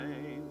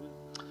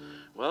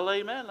Well,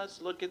 amen.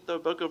 Let's look at the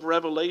book of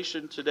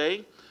Revelation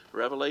today.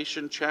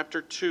 Revelation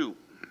chapter 2.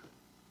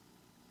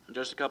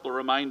 Just a couple of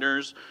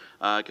reminders.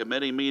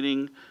 Committee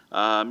meetings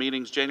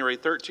January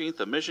 13th,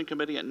 the mission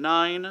committee at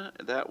 9.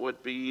 That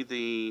would be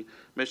the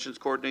missions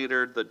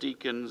coordinator, the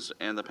deacons,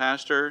 and the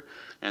pastor.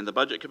 And the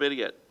budget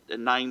committee at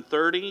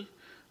 9:30.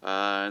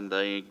 And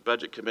the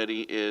budget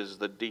committee is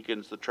the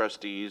deacons, the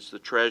trustees, the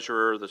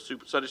treasurer, the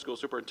Sunday school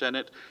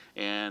superintendent,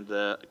 and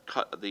the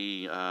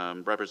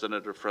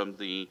representative from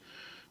the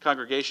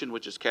congregation,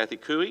 which is Kathy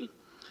Cooey.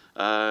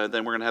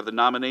 Then we're going to have the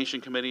nomination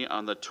committee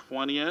on the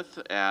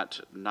 20th at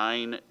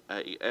 9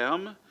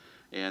 a.m.,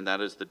 and that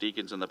is the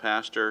deacons and the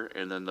pastor,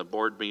 and then the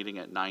board meeting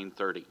at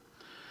 9:30.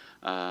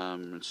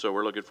 So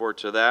we're looking forward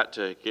to that,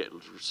 to get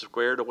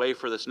squared away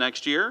for this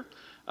next year.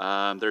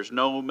 There's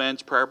no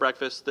men's prayer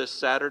breakfast this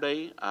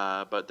Saturday,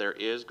 but there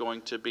is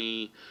going to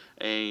be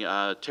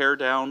a tear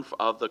down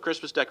of the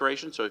Christmas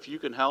decorations. So if you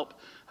can help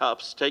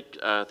us take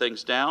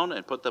things down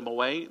and put them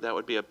away, that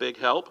would be a big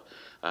help.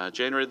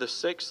 January the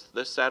 6th,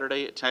 this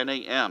Saturday at 10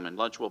 a.m., and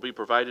lunch will be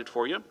provided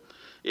for you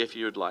if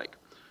you'd like.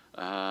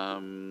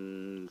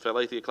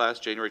 Philadelphia class,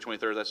 January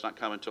 23rd, that's not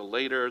coming until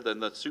later. Then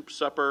the soup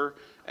supper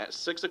at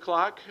 6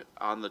 o'clock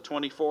on the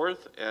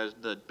 24th, as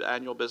the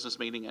annual business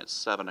meeting at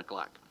 7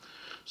 o'clock.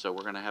 So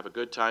we're going to have a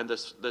good time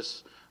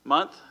this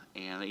month,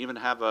 and even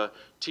have a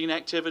teen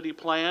activity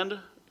planned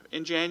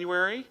in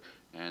January.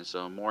 And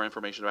so more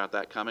information about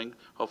that coming.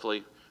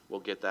 Hopefully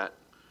we'll get that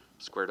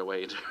squared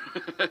away to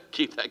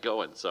keep that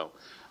going. So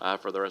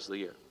for the rest of the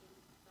year.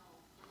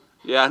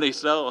 Yeah, need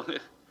snow.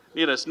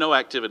 Need a snow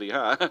activity,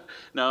 huh?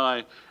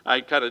 No,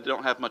 I kind of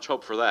don't have much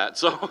hope for that.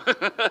 So,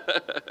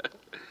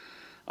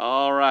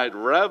 all right,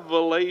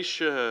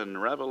 Revelation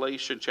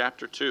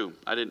chapter 2.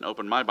 I didn't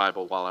open my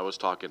Bible while I was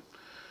talking.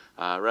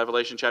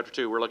 Revelation chapter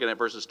 2, we're looking at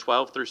verses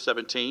 12 through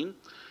 17.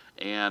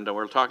 And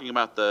we're talking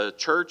about the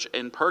church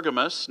in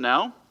Pergamos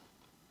now.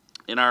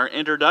 In our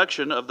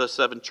introduction of the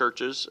 7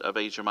 churches of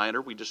Asia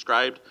Minor, we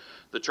described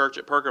the church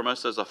at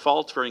Pergamos as a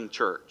faltering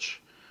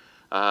church.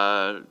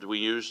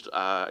 We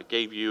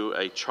gave you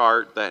a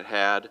chart that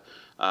had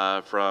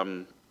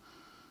from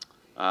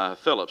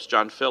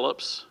John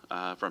Phillips,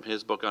 from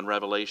his book on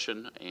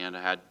Revelation, and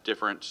had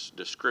different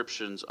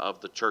descriptions of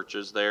the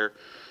churches there.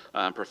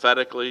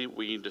 Prophetically,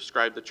 we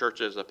described the church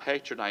as a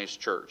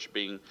patronized church,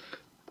 being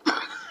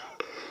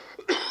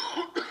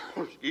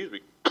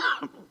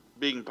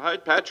being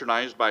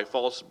patronized by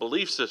false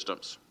belief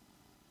systems.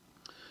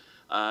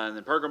 And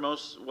then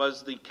Pergamos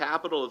was the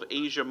capital of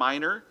Asia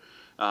Minor.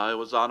 It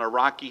was on a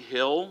rocky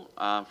hill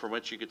from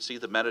which you could see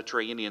the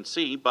Mediterranean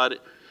Sea,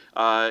 but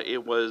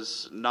it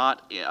was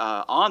not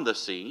on the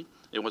sea.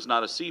 It was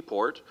not a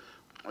seaport.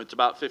 It's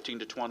about 15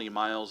 to 20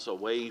 miles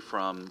away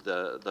from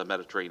the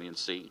Mediterranean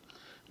Sea,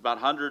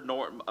 about 100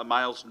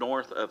 miles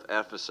north of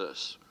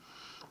Ephesus.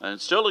 And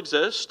it still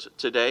exists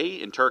today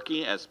in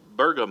Turkey as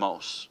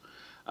Pergamos,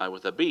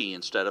 with a B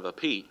instead of a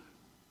P.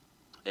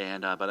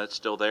 But it's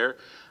still there.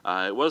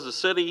 It was a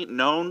city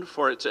known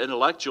for its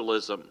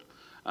intellectualism.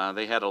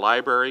 They had a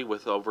library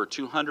with over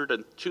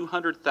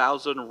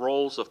 200,000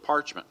 rolls of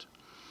parchment.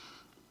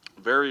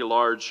 Very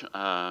large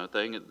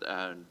thing.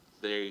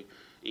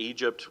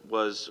 Egypt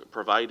was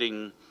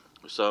providing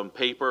some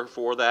paper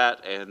for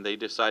that, and they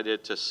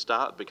decided to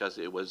stop because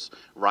it was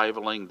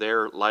rivaling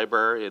their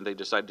library, and they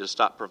decided to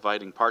stop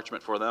providing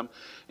parchment for them.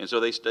 And so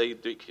they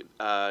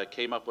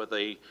came up with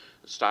a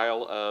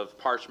style of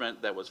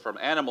parchment that was from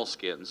animal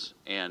skins,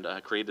 and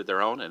created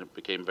their own, and it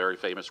became very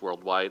famous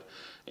worldwide.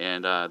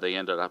 And they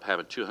ended up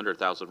having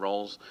 200,000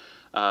 rolls.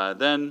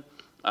 Then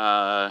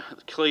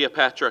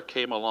Cleopatra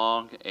came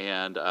along,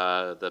 and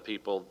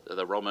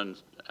the Roman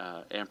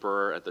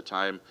emperor at the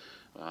time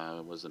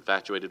was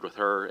infatuated with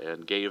her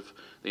and gave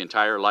the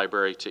entire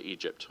library to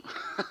Egypt.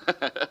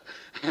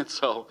 And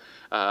so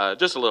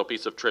just a little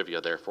piece of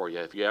trivia there for you.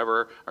 If you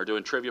ever are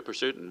doing Trivia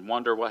Pursuit and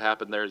wonder what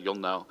happened there, you'll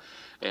know.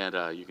 And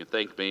you can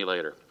thank me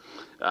later.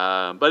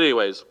 But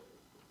anyways,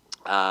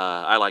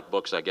 I like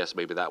books. I guess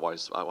maybe that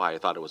was why I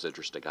thought it was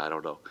interesting. I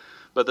don't know.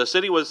 But the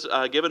city was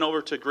given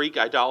over to Greek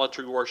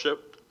idolatry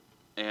worship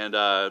and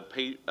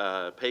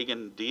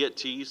pagan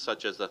deities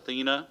such as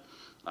Athena,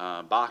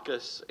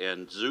 Bacchus,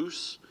 and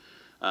Zeus.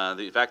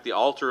 In fact, the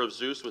altar of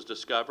Zeus was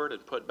discovered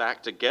and put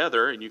back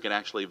together, and you can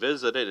actually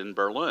visit it in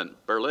Berlin.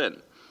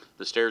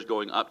 The stairs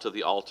going up to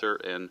the altar,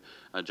 and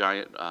a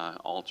giant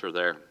altar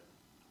there.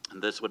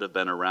 And this would have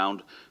been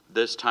around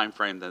this time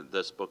frame that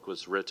this book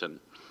was written.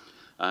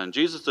 And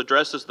Jesus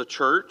addresses the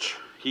church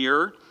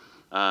here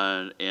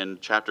in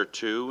chapter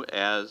 2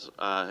 as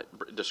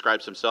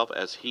describes himself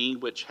as he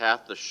which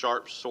hath the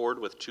sharp sword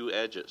with 2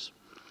 edges.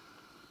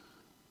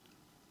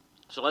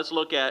 So let's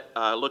look at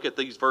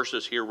these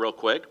verses here real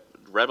quick.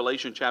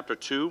 Revelation chapter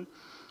 2,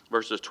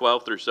 verses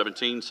 12 through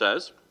 17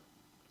 says,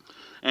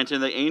 And to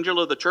the angel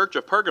of the church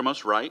of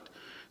Pergamos write,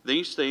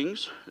 These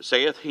things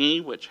saith he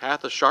which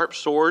hath a sharp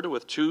sword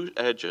with 2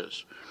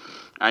 edges.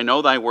 I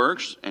know thy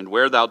works, and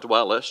where thou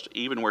dwellest,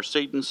 even where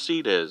Satan's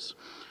seat is,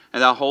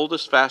 and thou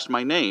holdest fast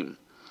my name,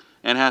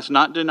 and hast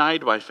not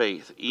denied my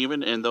faith,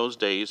 even in those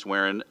days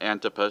wherein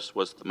Antipas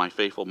was my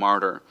faithful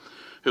martyr,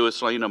 who was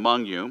slain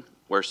among you,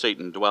 where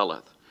Satan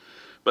dwelleth.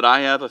 But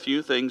I have a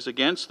few things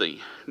against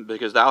thee,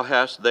 because thou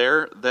hast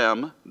there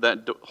them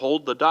that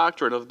hold the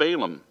doctrine of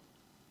Balaam,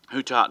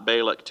 who taught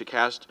Balak to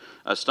cast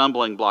a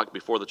stumbling block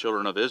before the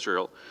children of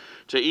Israel,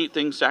 to eat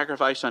things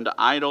sacrificed unto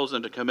idols,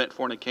 and to commit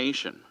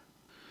fornication.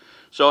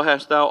 So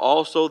hast thou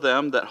also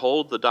them that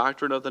hold the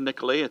doctrine of the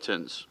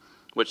Nicolaitans,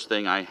 which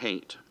thing I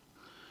hate.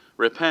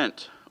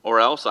 Repent, or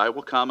else I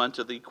will come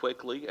unto thee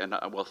quickly, and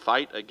I will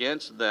fight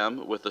against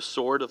them with the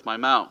sword of my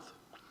mouth.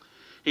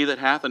 He that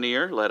hath an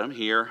ear, let him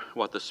hear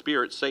what the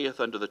Spirit saith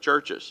unto the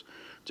churches.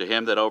 To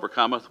him that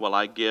overcometh will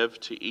I give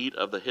to eat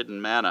of the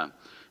hidden manna,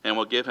 and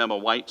will give him a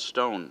white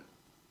stone,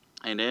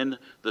 and in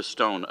the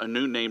stone a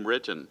new name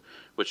written,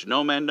 which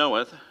no man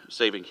knoweth,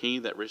 saving he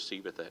that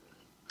receiveth it.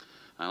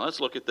 Now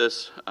let's look at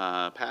this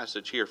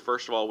passage here.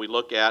 First of all, we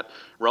look at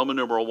Roman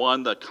numeral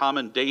 1, the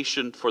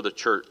commendation for the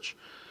church.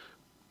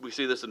 We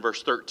see this in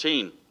verse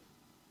 13.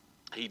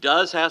 He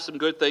does have some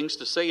good things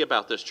to say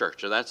about this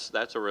church, and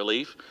that's a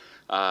relief.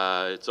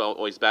 It's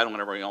always bad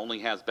whenever he only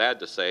has bad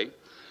to say.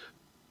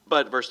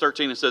 But verse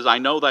 13, it says, I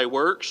know thy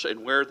works,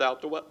 and where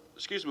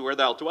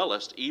thou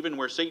dwellest, even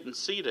where Satan's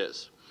seat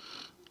is.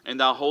 And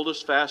thou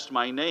holdest fast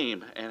my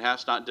name, and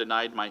hast not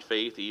denied my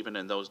faith, even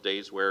in those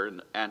days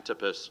wherein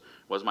Antipas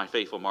was my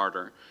faithful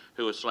martyr,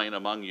 who was slain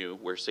among you,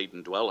 where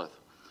Satan dwelleth.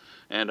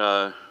 And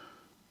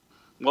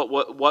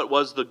what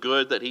was the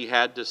good that he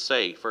had to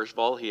say? First of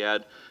all, he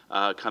had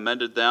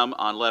commended them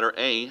on letter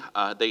A.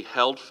 They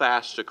held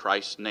fast to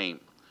Christ's name.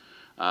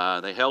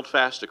 They held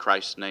fast to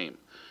Christ's name.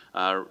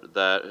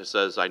 That it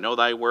says, I know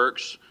thy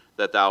works,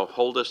 that thou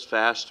holdest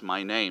fast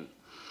my name.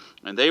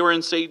 And they were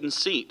in Satan's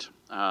seat.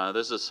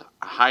 This is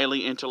a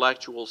highly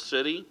intellectual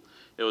city.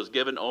 It was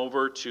given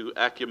over to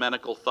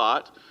ecumenical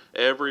thought.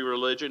 Every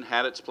religion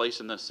had its place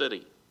in the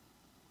city.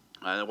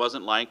 It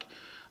wasn't like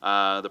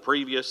the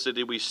previous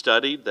city we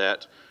studied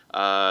that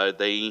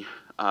they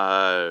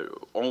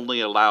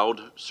only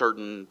allowed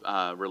certain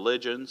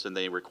religions, and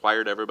they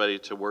required everybody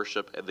to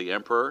worship the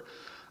emperor.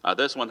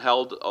 This one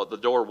held the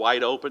door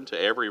wide open to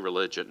every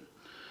religion.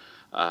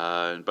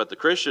 But the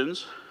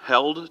Christians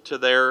held to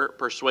their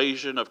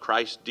persuasion of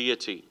Christ's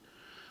deity.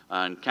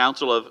 In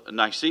Council of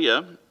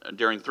Nicaea,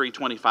 during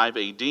 325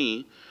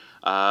 A.D.,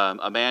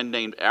 a man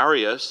named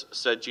Arius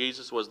said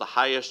Jesus was the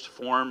highest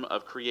form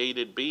of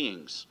created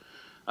beings.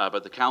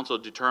 But the council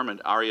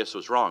determined Arius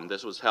was wrong.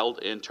 This was held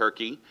in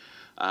Turkey,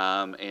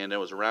 and it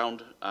was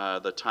around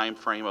the time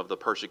frame of the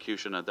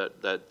persecution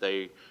that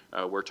they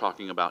were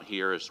talking about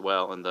here as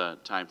well, and the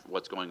time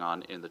what's going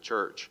on in the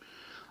church.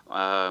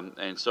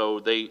 And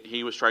so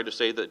he was trying to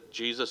say that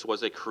Jesus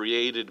was a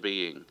created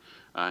being.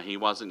 He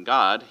wasn't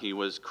God. He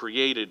was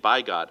created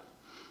by God.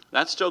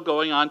 That's still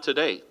going on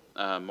today.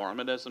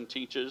 Mormonism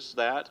teaches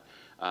that.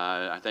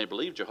 I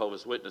believe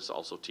Jehovah's Witnesses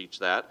also teach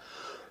that.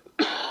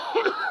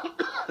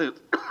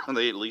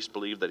 They at least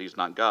believe that he's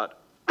not God.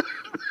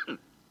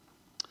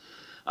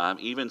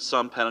 Even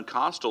some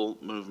Pentecostal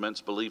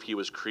movements believe he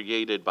was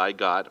created by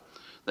God,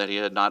 that he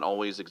had not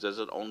always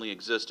existed, only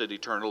existed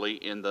eternally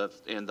in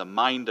the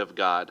mind of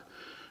God,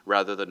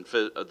 rather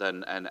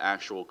than an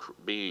actual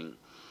being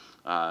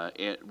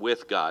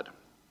with God.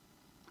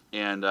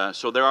 And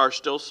so there are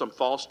still some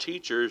false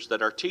teachers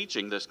that are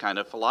teaching this kind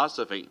of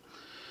philosophy.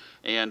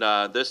 And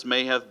this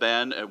may have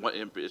been,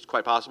 it's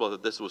quite possible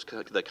that this was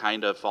the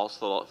kind of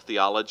false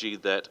theology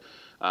that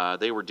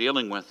they were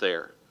dealing with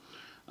there.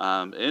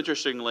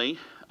 Interestingly,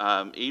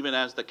 even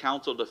as the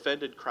council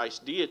defended Christ's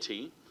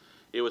deity,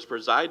 it was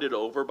presided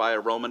over by a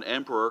Roman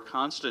emperor,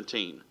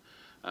 Constantine,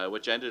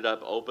 which ended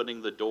up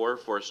opening the door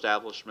for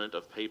establishment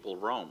of papal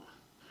Rome.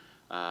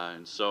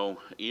 And so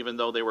even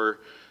though they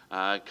were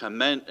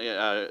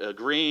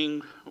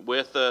agreeing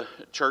with the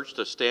church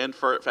to stand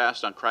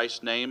fast on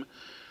Christ's name,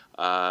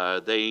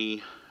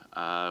 they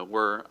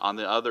were on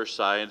the other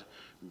side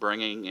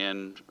bringing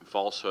in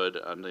falsehood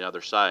on the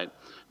other side.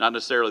 Not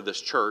necessarily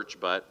this church,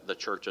 but the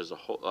church as a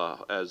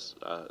whole, as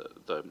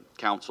the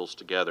councils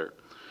together.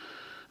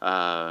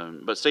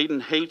 But Satan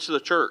hates the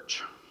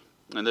church,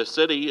 and the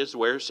city is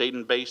where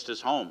Satan based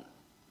his home.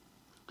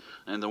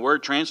 And the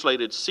word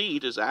translated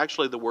seat is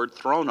actually the word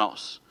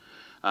thronos,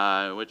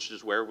 which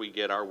is where we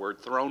get our word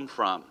throne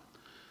from.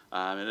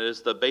 And it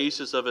is the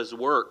basis of his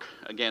work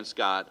against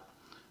God.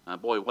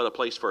 Boy, what a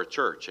place for a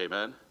church,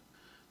 amen?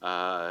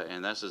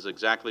 And this is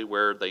exactly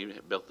where they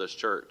built this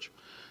church.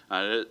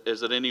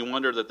 Is it any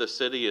wonder that this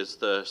city is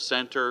the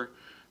center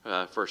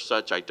for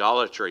such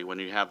idolatry when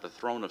you have the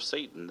throne of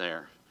Satan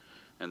there,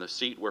 and the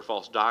seat where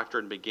false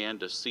doctrine began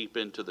to seep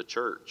into the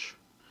church?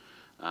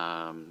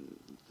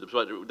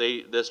 But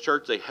this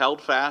church, they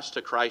held fast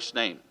to Christ's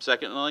name.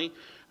 Secondly,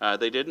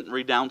 they didn't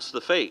renounce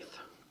the faith.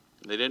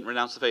 They didn't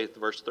renounce the faith.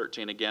 Verse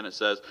 13 again,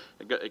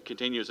 it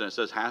continues and it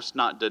says, hast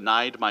not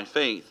denied my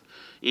faith,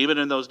 even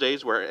in those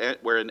days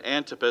wherein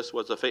Antipas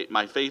was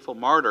my faithful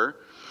martyr,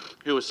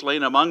 who was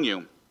slain among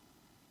you,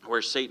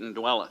 where Satan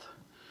dwelleth.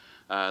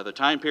 The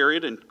time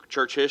period in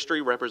church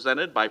history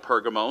represented by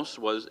Pergamos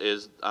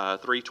is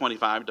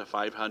 325 to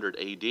 500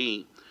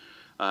 A.D.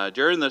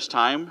 During this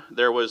time,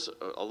 there was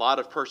a lot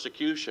of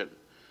persecution.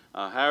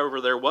 However,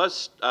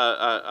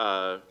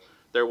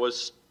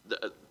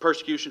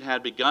 persecution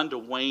had begun to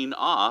wane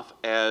off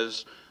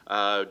as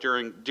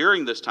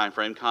during this time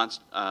frame,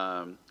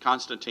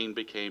 Constantine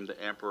became the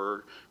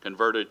emperor,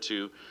 converted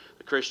to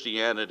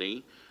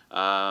Christianity,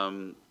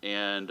 and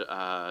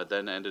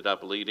then ended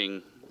up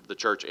leading the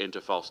church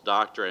into false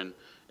doctrine,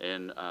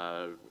 and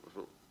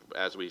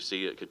as we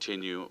see it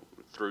continue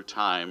through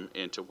time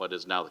into what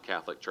is now the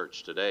Catholic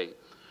Church today.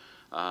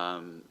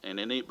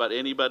 But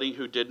anybody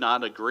who did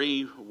not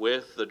agree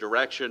with the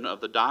direction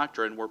of the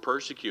doctrine were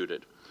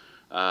persecuted.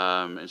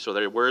 And so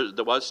there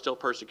was still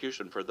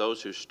persecution for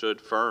those who stood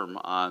firm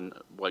on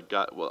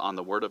on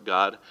the Word of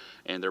God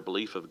and their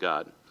belief of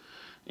God.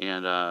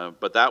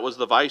 But that was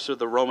the vice of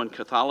the Roman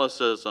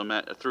Catholicism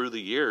through the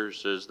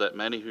years, is that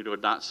many who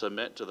would not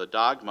submit to the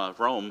dogma of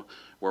Rome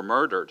were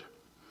murdered.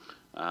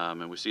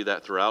 And we see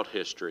that throughout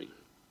history.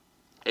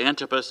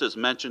 Antipas is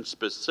mentioned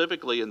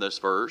specifically in this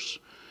verse.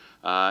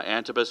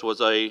 Antipas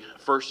was a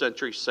first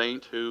century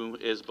saint who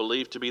is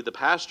believed to be the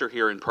pastor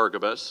here in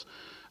Pergamos,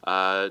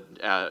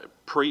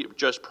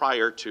 just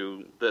prior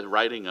to the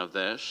writing of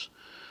this.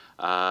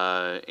 He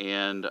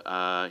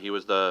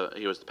was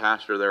the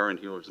pastor there, and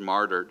he was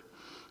martyred.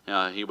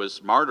 He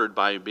was martyred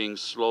by being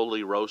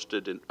slowly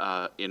roasted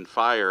in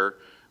fire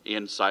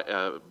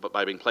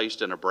by being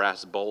placed in a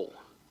brass bowl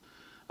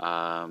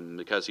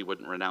because he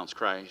wouldn't renounce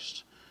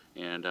Christ.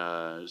 And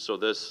so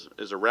this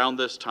is around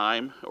this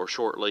time, or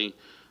shortly,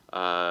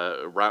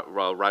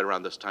 right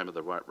around this time of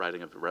the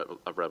writing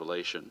of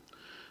Revelation.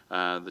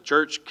 The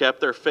church kept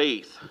their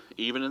faith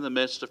even in the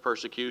midst of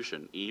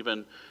persecution,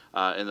 even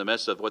in the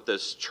midst of what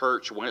this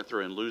church went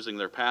through and losing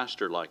their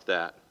pastor like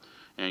that.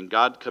 And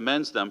God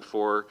commends them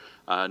for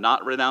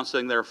not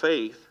renouncing their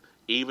faith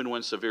even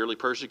when severely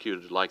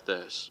persecuted like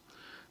this.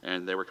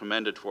 And they were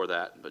commended for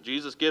that. But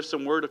Jesus gives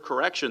some word of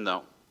correction,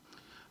 though.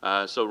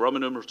 So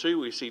Roman numeral 2,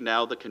 we see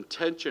now the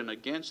contention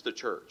against the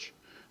church.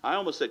 I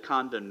almost said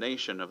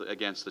condemnation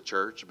against the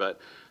church, but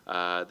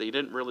he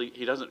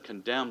doesn't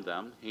condemn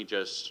them. He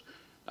just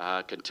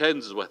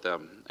contends with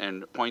them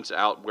and points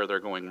out where they're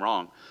going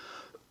wrong.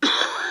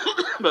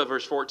 But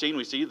verse 14,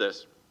 we see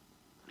this.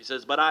 He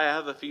says, "But I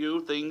have a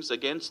few things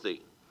against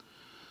thee,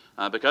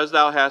 because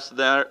thou hast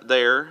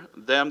there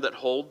them that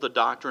hold the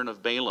doctrine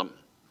of Balaam,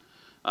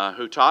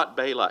 who taught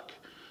Balak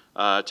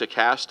to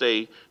cast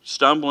a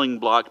stumbling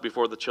block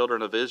before the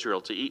children of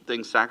Israel, to eat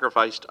things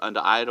sacrificed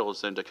unto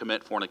idols, and to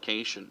commit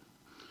fornication."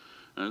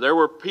 And there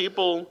were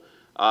people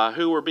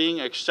who were being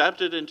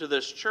accepted into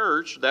this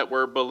church that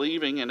were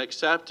believing and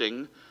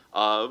accepting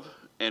of,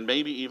 and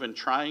maybe even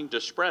trying to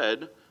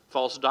spread,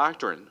 false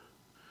doctrine.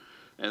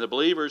 And the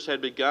believers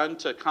had begun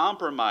to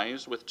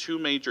compromise with two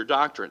major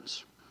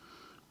doctrines.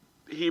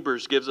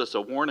 Hebrews gives us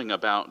a warning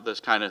about this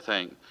kind of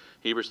thing.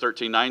 Hebrews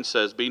 13:9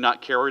 says, "Be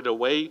not carried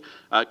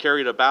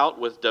about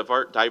with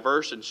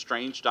diverse and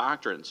strange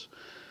doctrines.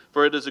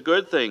 For it is a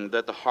good thing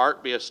that the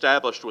heart be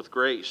established with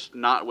grace,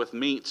 not with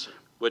meats,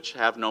 which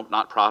have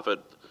not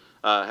profited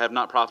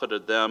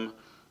them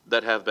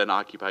that have been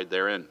occupied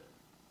therein."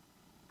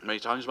 And he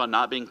talks about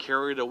not being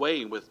carried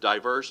away with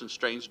diverse and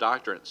strange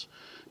doctrines.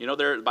 You know,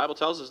 the Bible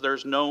tells us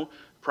there's no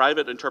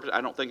private interpretation.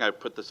 I don't think I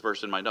put this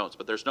verse in my notes,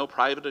 but there's no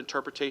private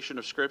interpretation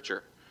of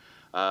Scripture.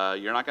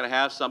 You're not going to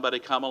have somebody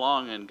come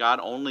along and God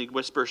only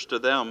whispers to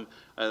them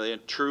the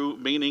true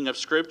meaning of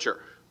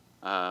Scripture.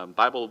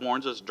 Bible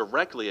warns us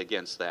directly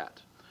against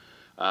that.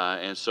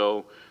 And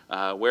so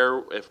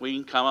if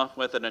we come up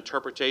with an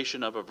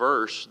interpretation of a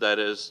verse that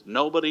is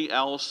nobody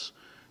else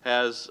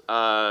has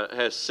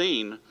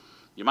seen,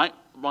 you might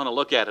want to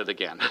look at it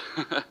again.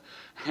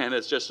 And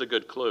it's just a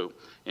good clue.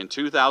 In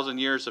 2,000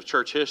 years of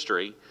church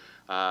history,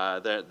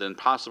 then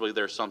possibly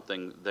there's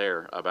something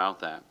there about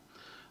that.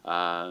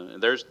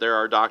 There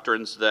are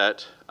doctrines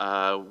that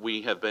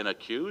we have been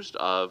accused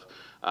of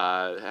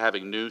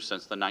having new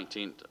since the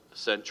 19th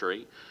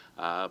century.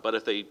 But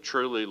if they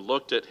truly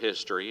looked at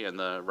history and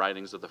the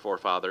writings of the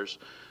forefathers,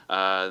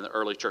 the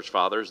early church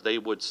fathers, they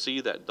would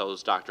see that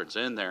those doctrines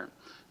in there.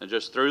 And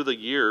just through the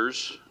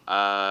years,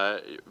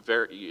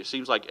 it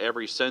seems like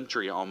every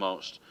century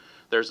almost,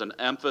 there's an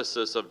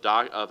emphasis of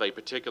a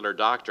particular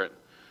doctrine.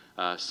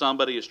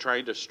 Somebody is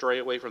trying to stray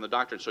away from the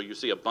doctrine, so you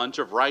see a bunch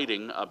of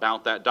writing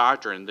about that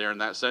doctrine there in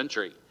that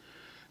century.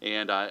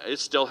 And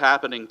it's still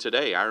happening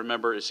today. I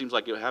remember it seems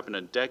like it happened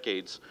in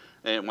decades.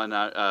 And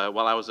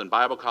while I was in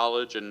Bible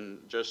college and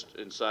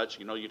such,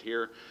 you'd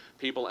hear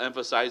people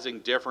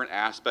emphasizing different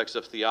aspects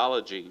of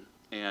theology.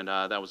 And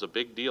that was a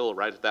big deal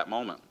right at that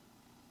moment.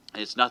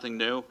 It's nothing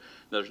new.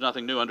 There's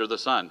nothing new under the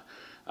sun.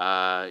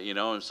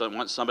 And so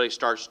once somebody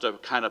starts to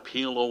kind of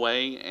peel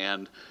away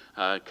and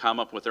come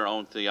up with their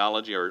own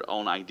theology or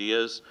own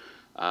ideas,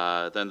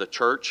 then the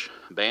church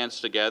bands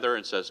together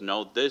and says,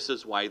 no, this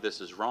is why this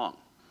is wrong.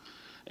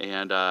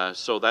 And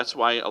so that's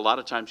why a lot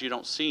of times you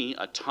don't see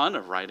a ton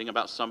of writing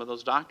about some of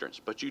those doctrines,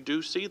 but you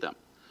do see them.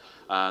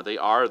 They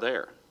are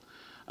there.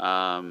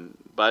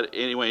 But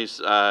anyways,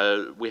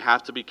 we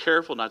have to be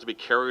careful not to be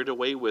carried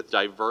away with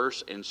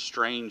diverse and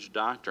strange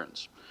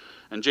doctrines.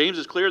 And James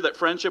is clear that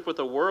friendship with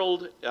the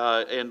world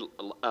and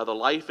the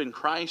life in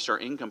Christ are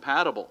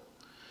incompatible.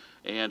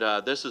 And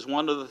this is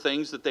one of the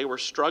things that they were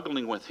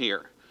struggling with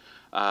here,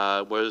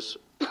 was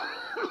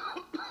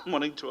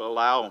wanting to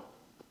allow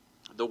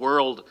the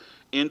world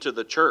into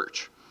the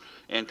church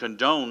and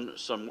condone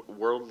some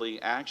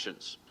worldly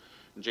actions.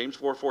 And James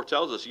 4:4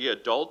 tells us, ye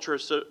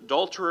adulterers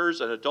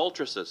and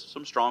adulteresses.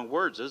 Some strong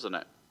words, isn't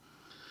it?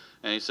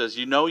 And he says,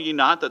 you know ye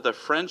not that the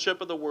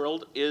friendship of the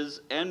world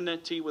is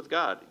enmity with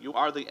God. You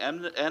are the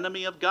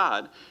enemy of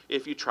God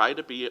if you try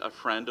to be a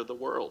friend of the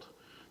world.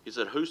 He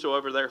said,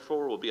 whosoever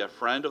therefore will be a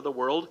friend of the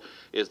world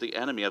is the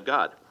enemy of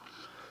God.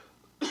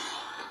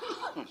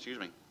 Excuse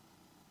me.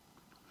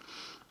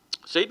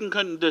 Satan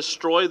couldn't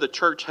destroy the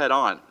church head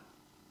on.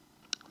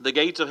 The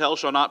gates of hell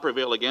shall not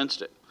prevail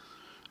against it.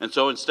 And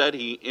so instead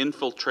he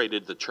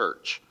infiltrated the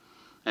church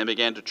and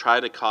began to try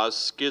to cause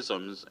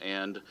schisms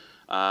and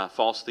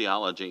false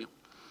theology.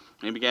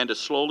 He began to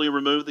slowly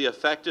remove the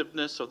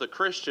effectiveness of the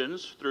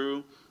Christians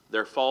through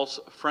their false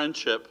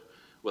friendship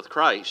with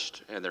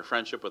Christ and their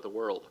friendship with the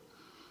world.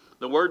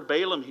 The word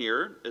Balaam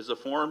here is a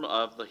form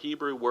of the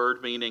Hebrew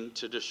word meaning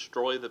to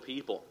destroy the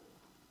people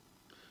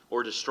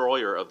or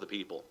destroyer of the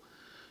people.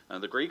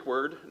 The Greek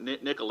word,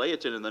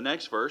 Nicolaitan, in the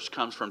next verse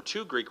comes from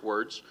two Greek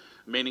words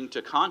meaning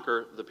to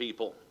conquer the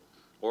people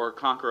or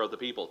conqueror of the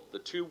people. The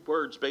two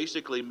words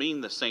basically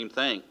mean the same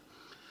thing.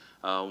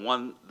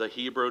 One, the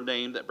Hebrew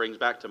name that brings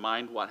back to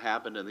mind what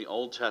happened in the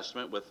Old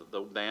Testament with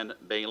the man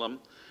Balaam.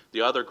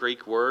 The other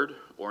Greek word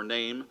or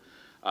name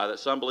that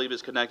some believe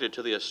is connected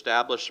to the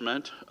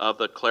establishment of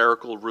the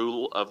clerical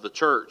rule of the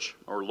church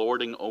or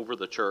lording over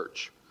the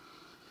church.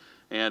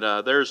 And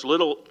there's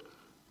little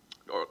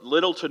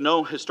to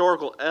no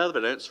historical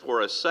evidence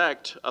for a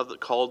sect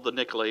called the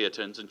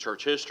Nicolaitans in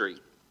church history.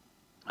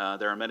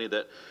 There are many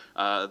that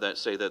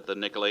say that the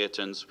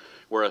Nicolaitans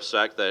were a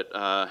sect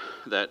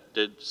that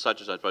did such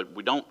and such, but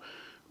we don't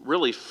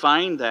really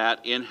find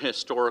that in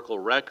historical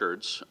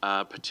records,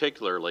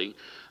 particularly.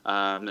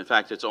 In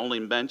fact, it's only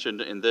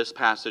mentioned in this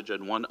passage,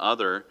 and one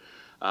other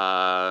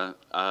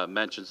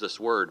mentions this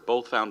word,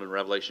 both found in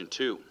Revelation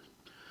 2.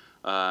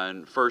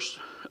 And first,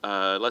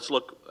 let's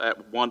look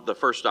at the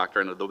first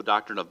doctrine, the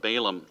doctrine of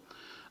Balaam,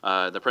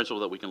 the principle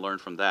that we can learn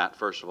from that,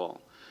 first of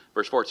all.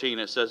 Verse 14,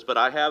 it says, but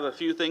I have a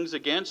few things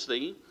against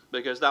thee,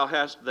 because thou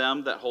hast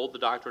them that hold the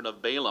doctrine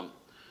of Balaam,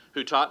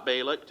 who taught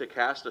Balak to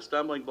cast a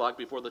stumbling block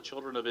before the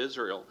children of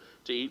Israel,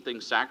 to eat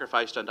things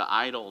sacrificed unto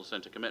idols,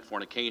 and to commit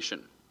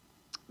fornication.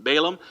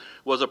 Balaam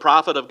was a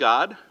prophet of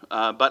God,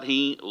 but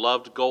he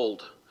loved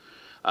gold.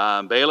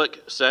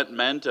 Balak sent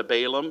men to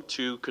Balaam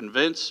to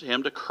convince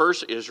him to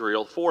curse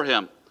Israel for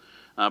him.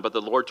 But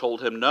the Lord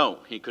told him no,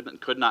 he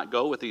could not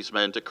go with these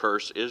men to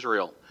curse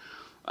Israel.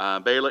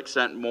 Balak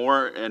sent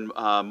more and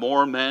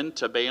more men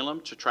to Balaam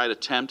to try to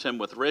tempt him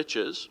with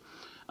riches.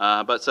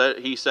 But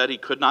he said he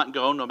could not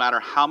go no matter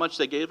how much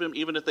they gave him,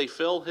 even if they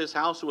fill his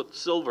house with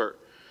silver.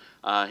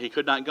 He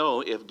could not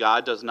go if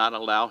God does not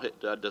allow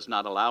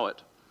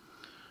it.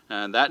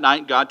 And that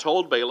night God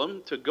told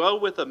Balaam to go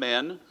with the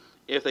men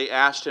if they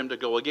asked him to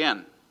go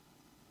again.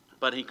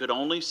 But he could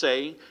only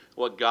say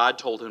what God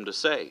told him to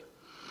say.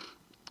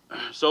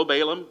 So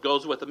Balaam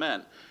goes with the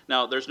men.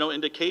 Now, there's no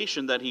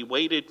indication that he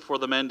waited for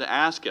the men to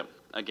ask him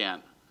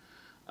again.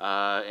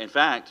 In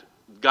fact,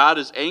 God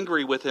is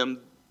angry with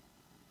him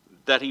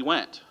that he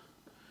went.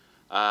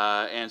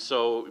 And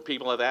so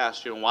people have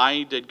asked,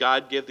 why did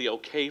God give the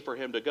okay for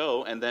him to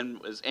go and then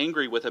is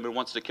angry with him and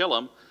wants to kill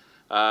him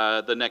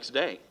the next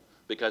day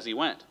because he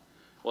went?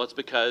 Well, it's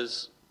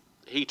because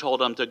he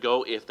told them to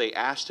go if they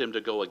asked him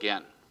to go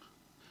again.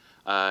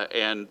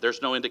 And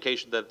there's no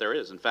indication that there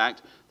is. In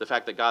fact, the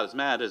fact that God is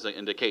mad is an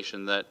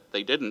indication that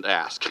they didn't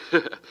ask.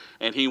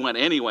 And he went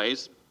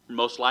anyways,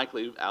 most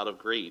likely out of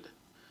greed.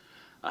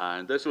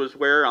 And this was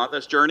where, on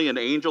this journey, an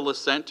angel is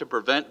sent to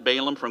prevent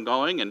Balaam from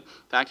going. In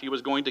fact, he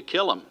was going to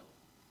kill him.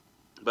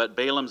 But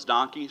Balaam's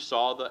donkey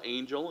saw the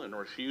angel and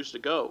refused to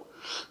go.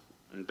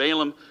 And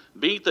Balaam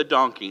beat the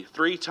donkey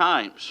 3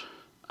 times,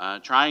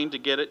 trying to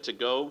get it to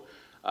go,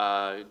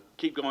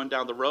 keep going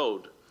down the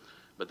road.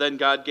 But then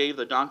God gave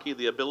the donkey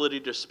the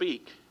ability to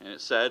speak. And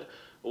it said,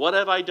 what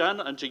have I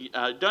done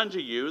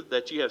to you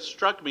that ye have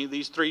struck me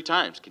these 3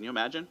 times? Can you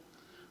imagine?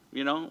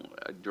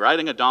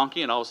 Riding a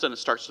donkey and all of a sudden it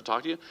starts to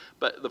talk to you.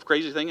 But the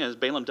crazy thing is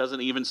Balaam doesn't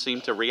even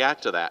seem to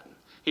react to that.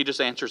 He just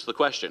answers the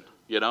question,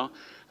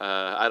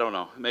 I don't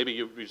know. Maybe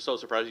you'd be so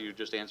surprised you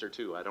just answer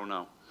too. I don't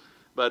know.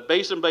 But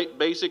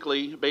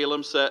basically,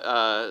 Balaam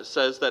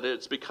says that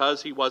it's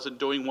because he wasn't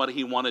doing what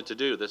he wanted to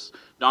do. This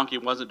donkey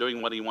wasn't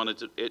doing what he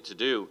wanted it to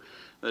do.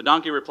 The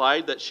donkey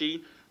replied that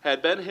she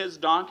had been his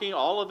donkey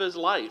all of his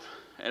life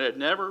and had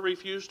never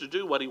refused to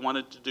do what he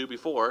wanted to do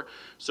before.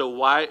 So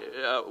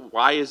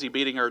why is he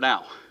beating her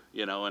now?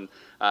 And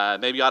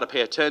maybe you ought to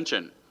pay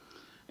attention.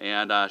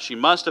 And she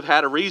must have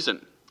had a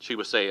reason, she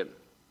was saying.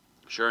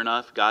 Sure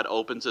enough, God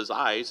opens his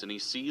eyes and he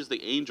sees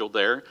the angel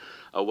there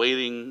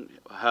awaiting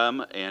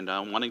him and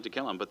wanting to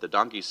kill him, but the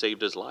donkey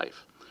saved his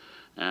life.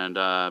 And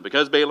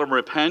because Balaam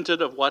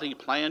repented of what he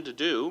planned to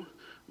do,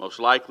 most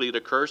likely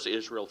to curse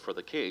Israel for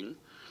the king,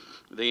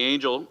 the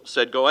angel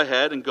said, "Go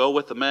ahead and go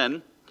with the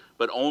men,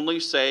 but only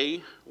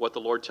say what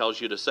the Lord tells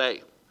you to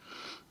say."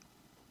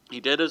 He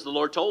did as the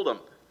Lord told him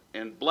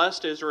and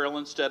blessed Israel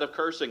instead of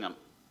cursing him.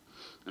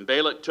 And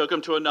Balak took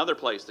him to another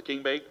place. The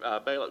king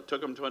Balak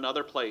took him to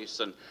another place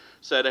and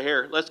said,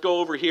 "Here, let's go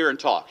over here and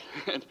talk."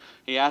 And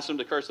he asked him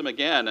to curse him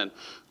again. And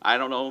I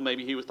don't know,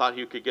 maybe he thought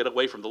he could get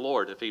away from the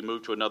Lord if he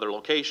moved to another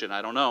location.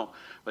 I don't know.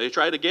 But he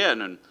tried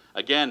again. And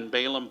again,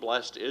 Balaam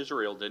blessed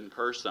Israel, didn't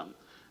curse them.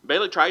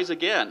 Balak tries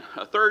again,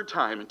 a third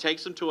time, and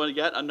takes him to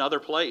yet another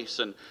place.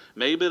 And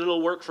maybe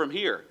it'll work from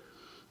here.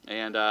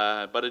 And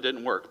but it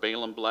didn't work.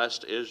 Balaam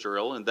blessed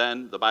Israel, and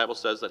then the Bible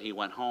says that he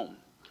went home.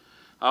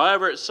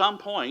 However, at some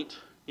point,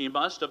 he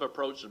must have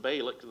approached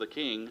Balak, the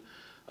king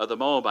of the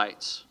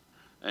Moabites.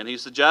 And he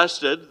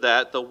suggested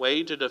that the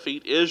way to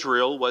defeat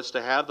Israel was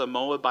to have the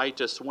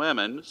Moabitess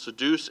women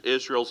seduce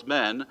Israel's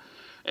men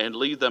and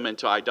lead them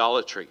into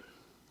idolatry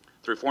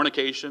through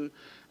fornication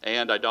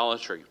and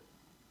idolatry.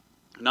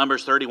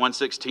 Numbers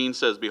 31:16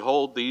 says,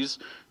 "Behold, these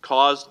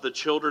caused the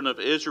children of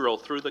Israel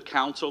through the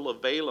counsel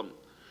of Balaam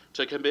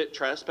to commit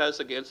trespass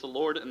against the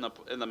Lord in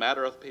the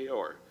matter of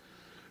Peor.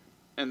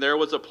 And there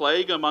was a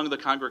plague among the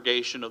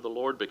congregation of the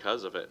Lord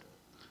because of it."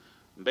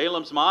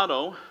 Balaam's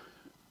motto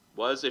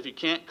was, if you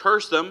can't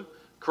curse them,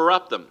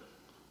 corrupt them.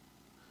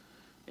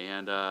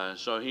 And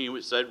so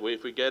he said, well,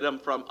 if we get them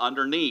from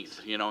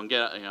underneath,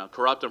 and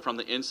corrupt them from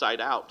the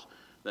inside out,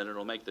 then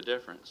it'll make the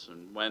difference.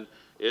 And when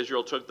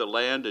Israel took the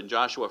land in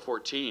Joshua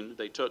 14,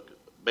 they took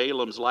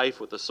Balaam's life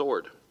with the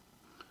sword.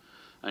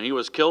 And he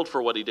was killed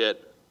for what he did.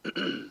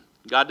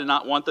 God did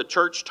not want the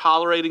church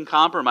tolerating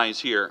compromise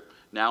here,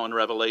 now in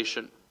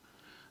Revelation.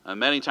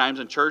 Many times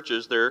in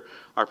churches, there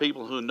are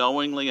people who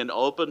knowingly and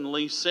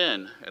openly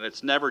sin, and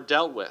it's never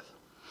dealt with.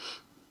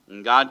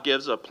 And God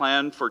gives a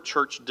plan for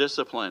church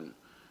discipline,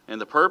 and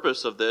the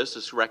purpose of this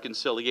is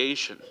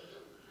reconciliation.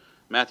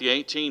 Matthew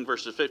 18,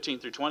 verses 15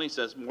 through 20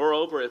 says,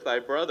 "Moreover, if thy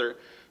brother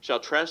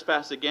shall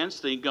trespass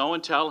against thee, go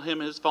and tell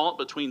him his fault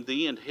between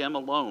thee and him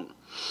alone.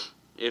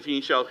 If he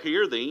shall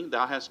hear thee,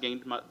 thou hast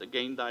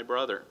gained thy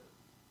brother.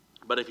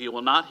 But if he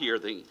will not hear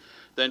thee,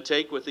 then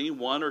take with thee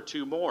one or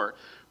two more,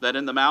 that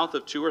in the mouth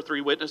of 2 or 3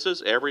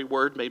 witnesses every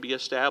word may be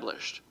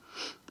established.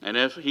 And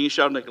if he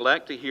shall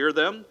neglect to hear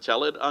them,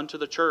 tell it unto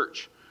the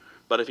church.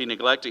 But if he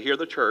neglect to hear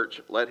the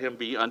church, let him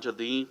be unto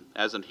thee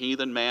as an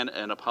heathen man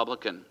and a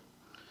publican."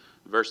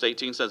 Verse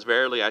 18 says,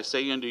 "Verily I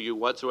say unto you,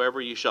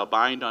 whatsoever ye shall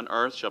bind on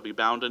earth shall be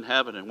bound in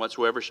heaven, and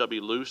whatsoever shall be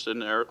loosed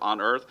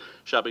on earth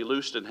shall be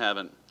loosed in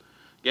heaven.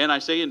 Again, I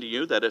say unto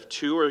you that if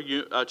two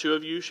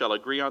of you shall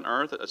agree on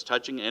earth as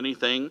touching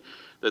anything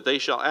that they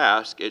shall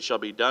ask, it shall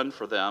be done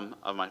for them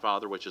of my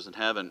Father which is in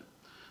heaven.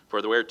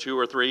 For where 2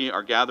 or 3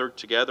 are gathered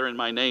together in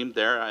my name,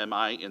 there am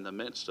I in the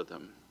midst of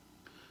them."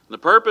 The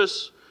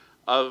purpose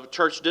of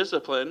church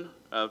discipline,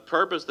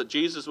 purpose that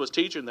Jesus was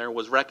teaching there,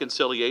 was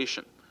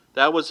reconciliation.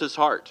 That was his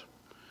heart.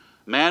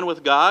 Man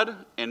with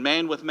God and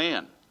man with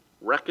man.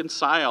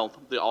 Reconcile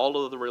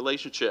all of the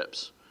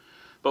relationships.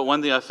 But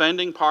when the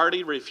offending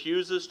party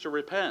refuses to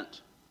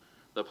repent,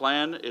 the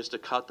plan is to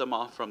cut them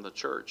off from the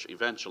church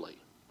eventually,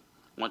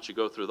 once you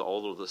go through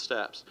all of the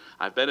steps.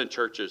 I've been in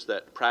churches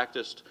that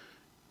practiced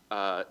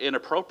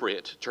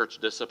inappropriate church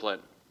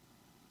discipline.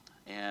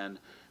 And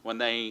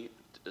when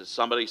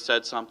somebody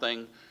said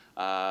something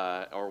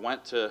or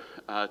went to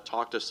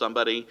talk to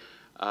somebody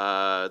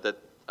that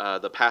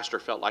the pastor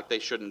felt like they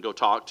shouldn't go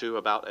talk to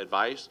about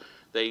advice,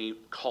 they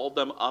called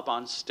them up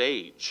on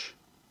stage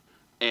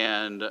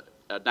and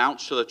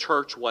announced to the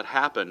church what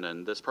happened,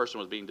 and this person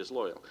was being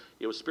disloyal.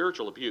 It was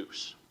spiritual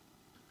abuse.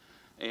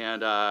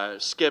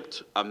 And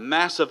skipped a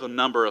massive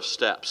number of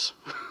steps.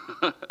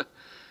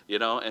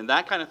 And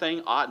that kind of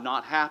thing ought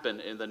not happen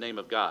in the name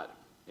of God.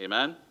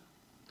 Amen?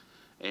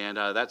 And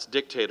that's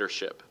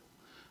dictatorship.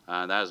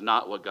 That is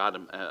not what God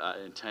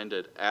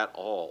intended at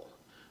all.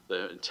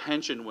 The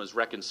intention was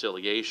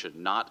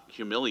reconciliation, not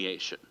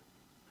humiliation.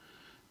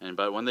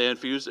 But when the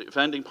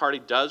offending party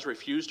does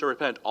refuse to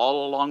repent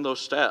all along those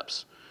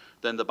steps,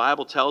 then the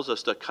Bible tells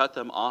us to cut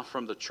them off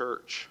from the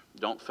church.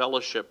 Don't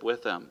fellowship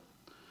with them.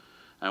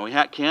 And we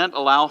can't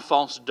allow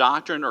false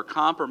doctrine or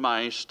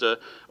compromise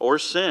or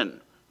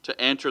sin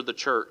to enter the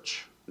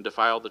church and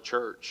defile the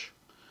church.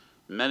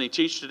 Many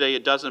teach today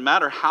it doesn't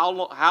matter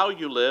how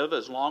you live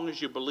as long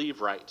as you believe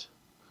right.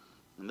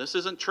 And this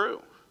isn't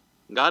true.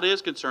 God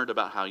is concerned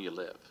about how you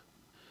live.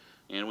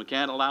 And we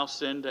can't allow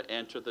sin to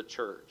enter the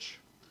church.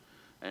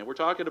 And we're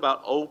talking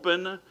about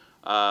open,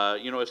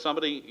 if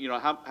somebody,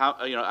 I'm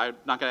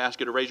not going to ask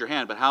you to raise your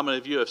hand, but how many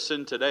of you have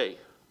sinned today?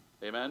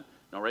 Amen?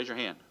 No, raise your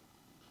hand.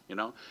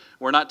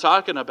 We're not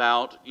talking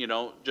about,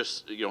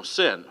 just,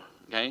 sin,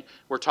 okay?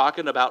 We're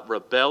talking about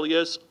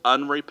rebellious,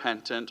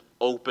 unrepentant,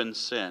 open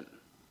sin,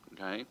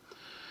 okay?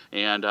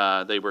 And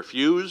they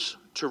refuse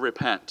to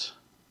repent,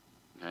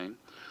 okay?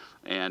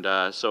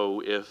 And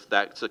so if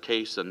that's the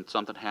case, then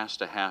something has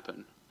to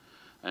happen.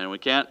 And we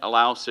can't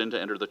allow sin to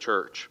enter the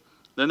church.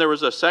 Then there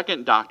was a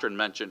second doctrine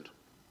mentioned,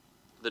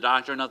 the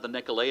doctrine of the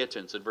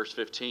Nicolaitans in verse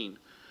 15.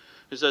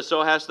 It says,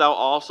 "So hast thou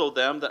also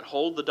them that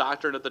hold the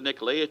doctrine of the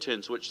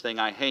Nicolaitans, which thing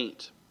I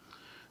hate."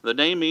 The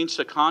name means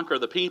to conquer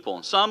the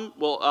people. Some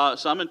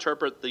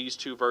interpret these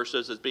two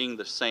verses as being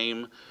the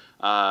same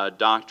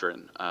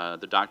doctrine,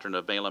 the doctrine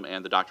of Balaam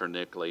and the doctrine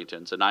of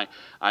Nicolaitans. And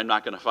I'm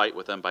not going to fight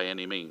with them by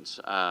any means.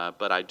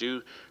 But I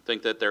do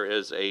think that there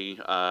is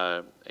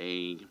a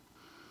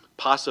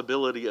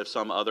possibility of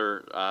some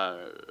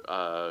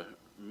other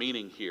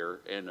meaning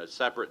here in a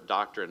separate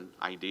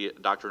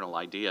doctrinal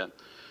idea.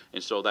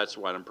 And so that's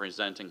what I'm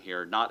presenting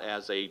here, not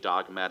as a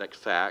dogmatic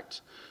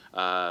fact,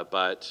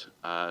 but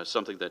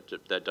something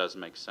that does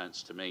make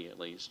sense to me, at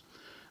least.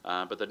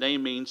 But the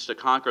name means to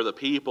conquer the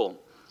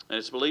people. And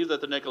it's believed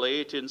that the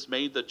Nicolaitans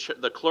made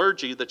the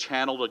clergy the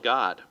channel to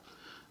God,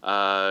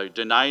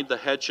 denied the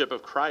headship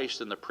of Christ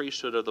and the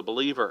priesthood of the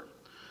believer.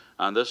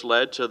 This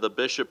led to the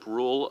bishop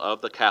rule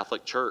of the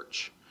Catholic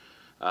Church.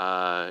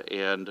 There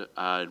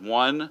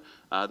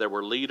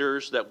were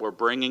leaders that were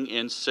bringing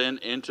in sin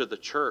into the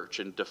church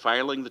and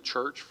defiling the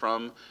church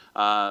from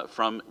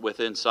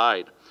within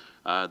inside.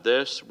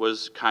 This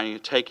was kind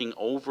of taking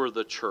over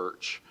the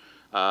church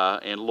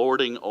and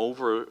lording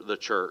over the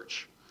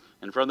church.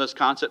 And from this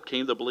concept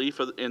came the belief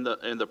in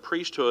the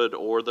priesthood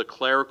or the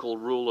clerical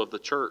rule of the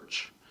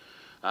church.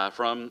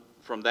 From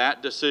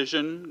that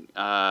decision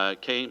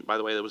came, by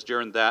the way, it was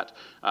during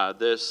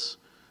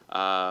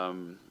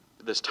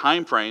this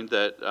time frame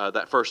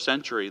that first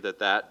century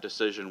that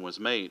decision was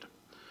made,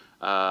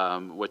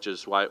 which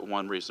is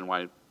one reason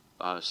why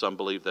some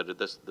believe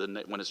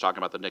that when it's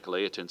talking about the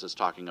Nicolaitans, it's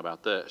talking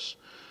about this.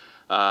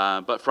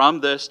 But from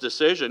this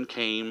decision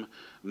came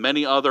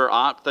many other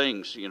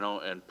things,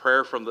 and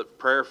prayer for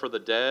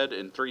the dead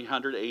in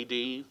 300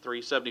 A.D.,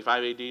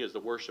 375 A.D. is the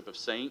worship of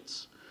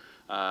saints.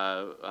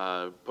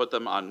 Put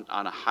them on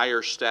a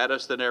higher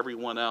status than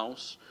everyone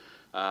else.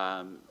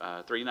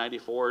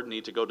 394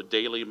 need to go to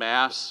daily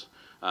mass.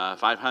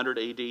 500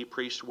 A.D.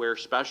 priests wear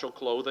special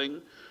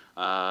clothing.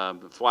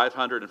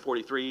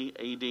 543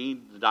 A.D.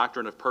 the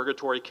doctrine of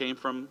purgatory came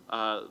from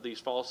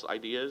these false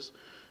ideas.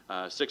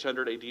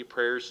 600 A.D.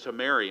 prayers to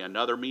Mary,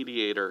 another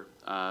mediator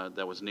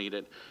that was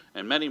needed,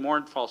 and many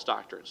more false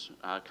doctrines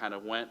kind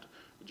of went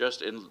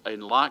just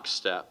in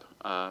lockstep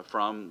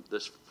from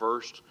this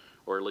first,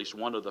 or at least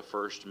one of the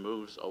first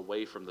moves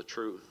away from the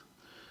truth,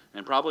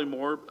 and probably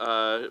more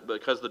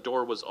because the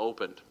door was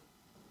opened.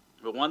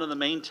 But one of the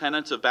main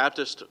tenets of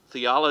Baptist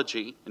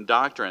theology and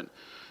doctrine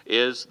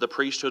is the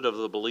priesthood of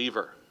the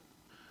believer.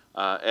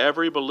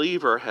 Every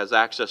believer has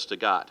access to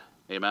God.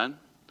 Amen?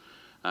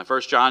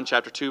 1 John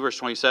chapter 2, verse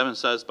 27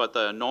 says, "But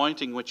the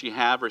anointing which ye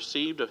have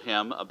received of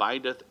him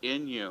abideth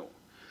in you.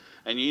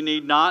 And ye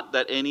need not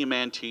that any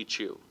man teach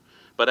you.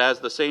 But as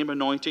the same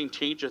anointing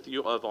teacheth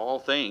you of all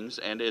things,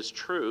 and is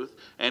truth,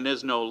 and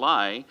is no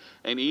lie,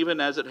 and even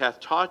as it hath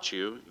taught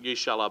you, ye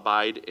shall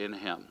abide in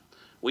him."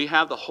 We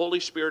have the Holy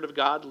Spirit of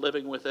God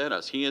living within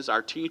us. He is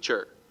our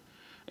teacher.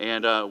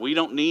 And we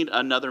don't need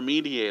another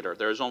mediator.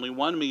 There is only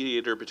one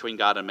mediator between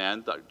God and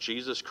man,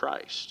 Jesus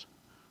Christ.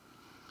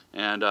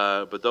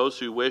 But those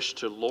who wish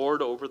to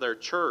lord over their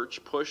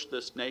church push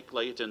this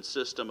Nicolaitan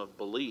system of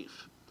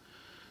belief.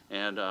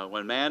 And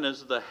when man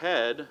is the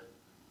head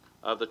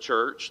of the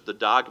church, the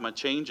dogma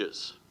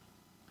changes.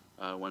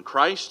 When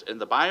Christ and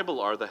the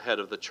Bible are the head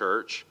of the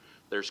church,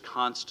 there's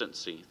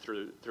constancy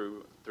through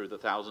the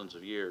thousands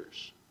of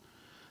years.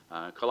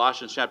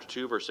 Colossians chapter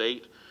 2, verse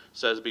 8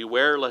 says,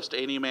 "Beware lest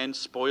any man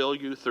spoil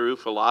you through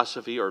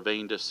philosophy or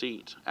vain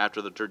deceit, after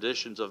the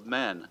traditions of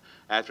men,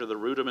 after the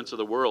rudiments of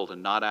the world,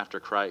 and not after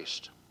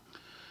Christ."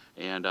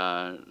 And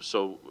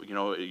so,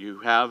 you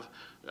have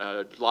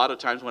a lot of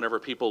times whenever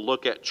people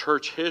look at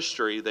church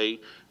history, they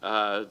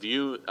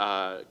view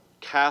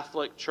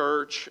Catholic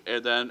Church,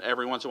 and then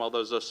every once in a while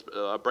there's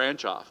a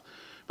branch off.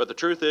 But the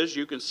truth is,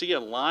 you can see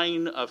a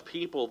line of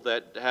people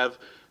that have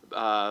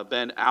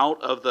been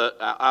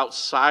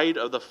outside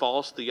of the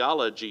false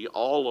theology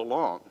all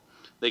along.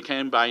 They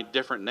came by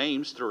different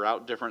names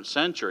throughout different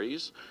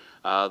centuries.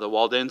 The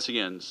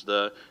Waldensians,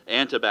 the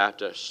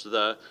Anabaptists,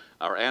 the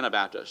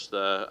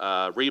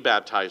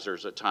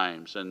rebaptizers at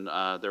times, and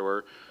there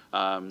were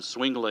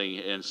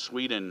Zwingli in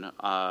Sweden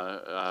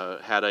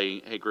had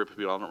a group of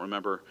people. I don't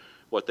remember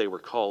what they were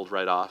called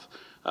right off.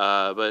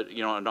 But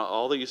and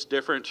all these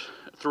different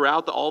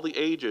throughout all the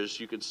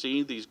ages, you can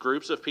see these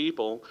groups of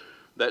people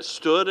that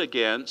stood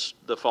against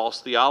the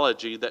false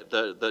theology, that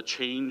the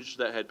change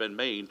that had been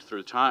made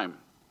through time.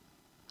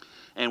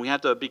 And we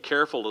have to be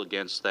careful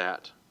against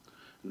that.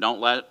 Don't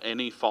let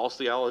any false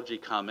theology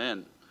come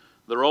in.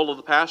 The role of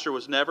the pastor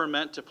was never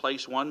meant to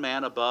place one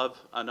man above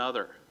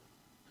another.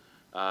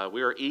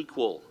 We are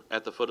equal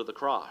at the foot of the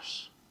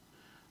cross.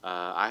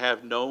 I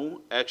have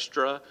no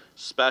extra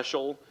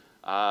special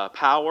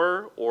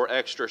power or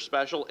extra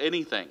special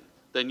anything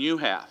than you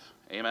have.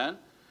 Amen?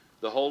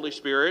 The Holy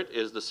Spirit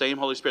is the same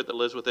Holy Spirit that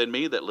lives within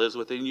me that lives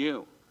within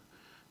you.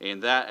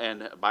 And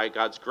by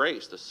God's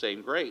grace, the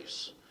same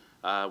grace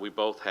we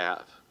both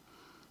have.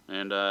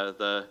 And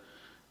the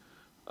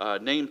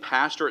name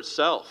pastor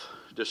itself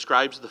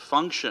describes the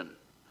function,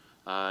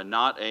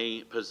 not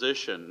a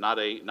position, not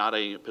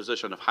a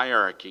position of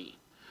hierarchy.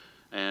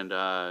 And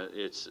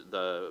it's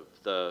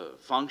the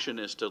function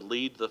is to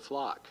lead the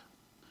flock.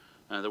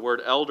 The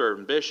word elder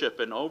and bishop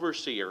and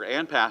overseer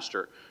and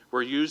pastor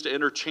were used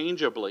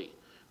interchangeably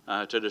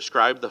to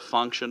describe the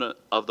function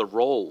of the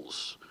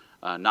roles,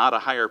 not a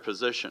higher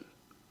position.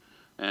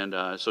 And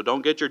so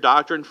don't get your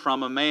doctrine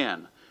from a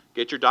man.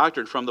 Get your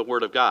doctrine from the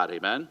Word of God.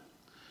 Amen?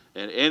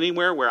 And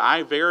anywhere where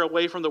I veer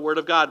away from the Word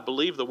of God,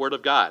 believe the Word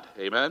of God.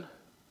 Amen?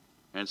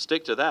 And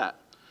stick to that.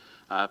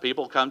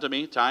 People come to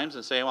me times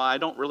and say, well, I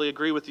don't really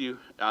agree with you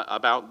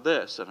about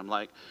this. And I'm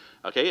like,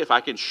 okay, if I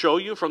can show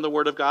you from the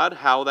Word of God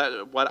how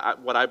that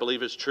what I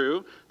believe is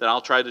true, then I'll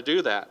try to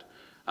do that.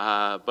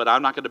 But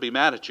I'm not going to be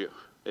mad at you.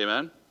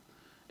 Amen?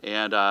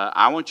 And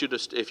I want you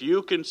to, if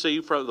you can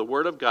see from the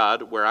Word of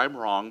God where I'm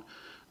wrong,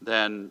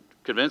 then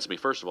convince me,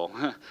 first of all.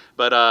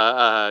 But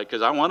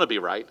because I want to be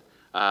right.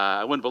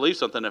 I wouldn't believe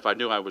something if I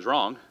knew I was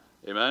wrong.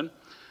 Amen?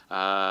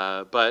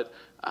 But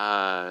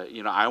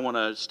I want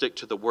to stick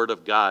to the Word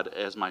of God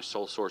as my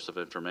sole source of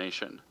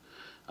information.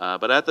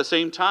 But at the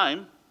same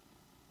time,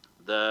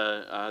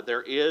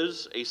 there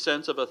is a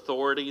sense of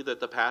authority that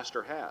the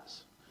pastor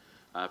has.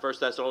 1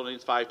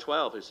 Thessalonians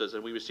 5:12, it says,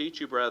 and we beseech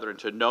you, brethren,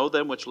 to know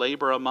them which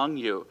labor among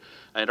you,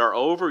 and are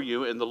over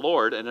you in the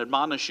Lord, and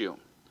admonish you.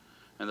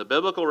 And the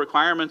biblical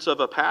requirements of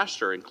a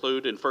pastor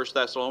include in 1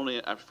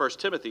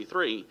 Timothy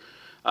 3,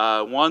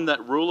 one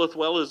that ruleth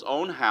well his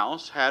own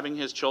house, having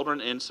his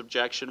children in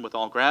subjection with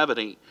all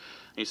gravity.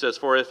 He says,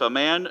 for if a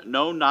man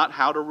know not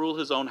how to rule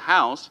his own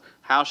house,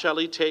 how shall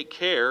he take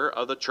care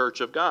of the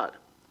church of God?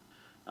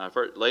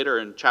 Later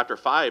in chapter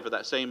 5 of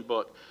that same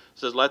book, it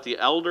says, let the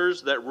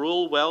elders that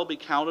rule well be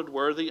counted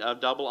worthy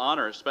of double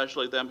honor,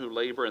 especially them who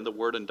labor in the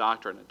word and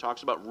doctrine. It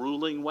talks about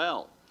ruling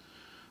well.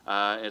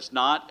 It's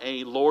not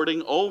a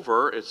lording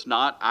over. It's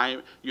not,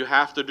 you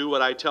have to do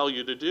what I tell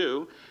you to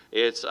do.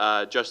 It's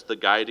just the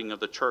guiding of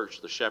the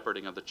church, the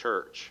shepherding of the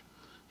church.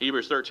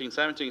 Hebrews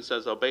 13:17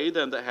 says, obey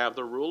them that have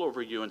the rule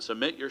over you, and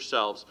submit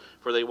yourselves,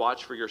 for they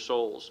watch for your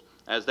souls,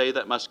 as they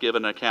that must give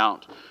an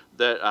account,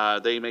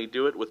 that they may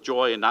do it with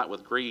joy and not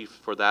with grief,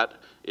 for that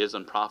is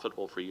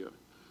unprofitable for you.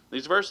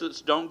 These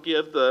verses don't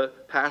give the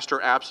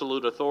pastor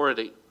absolute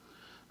authority.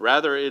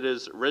 Rather, it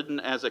is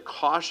written as a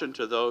caution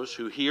to those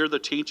who hear the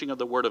teaching of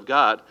the Word of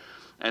God,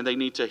 and they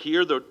need to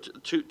hear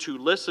to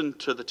listen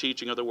to the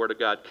teaching of the Word of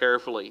God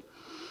carefully,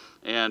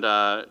 and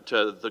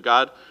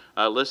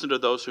listen to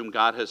those whom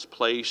God has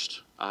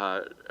placed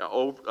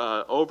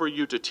over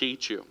you to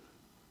teach you.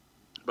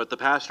 But the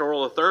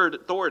pastoral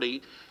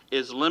authority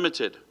is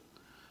limited.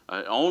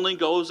 It only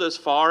goes as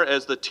far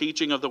as the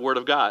teaching of the Word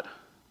of God.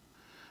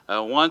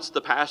 Once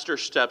the pastor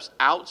steps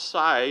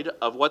outside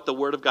of what the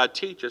Word of God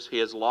teaches, he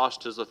has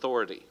lost his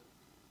authority.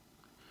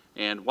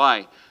 And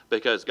why?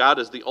 Because God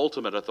is the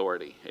ultimate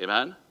authority.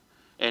 Amen?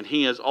 And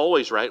he is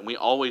always right, and we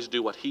always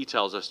do what he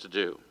tells us to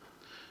do.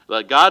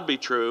 Let God be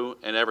true,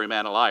 and every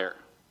man a liar.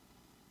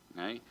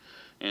 Okay?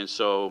 And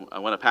so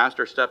when a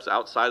pastor steps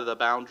outside of the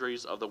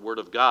boundaries of the Word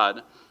of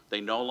God, they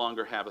no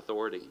longer have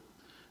authority.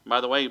 And by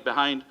the way,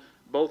 behind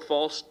both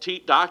false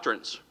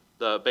doctrines,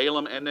 the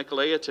Balaam and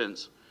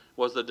Nicolaitans,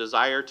 was the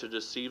desire to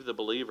deceive the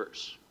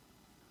believers.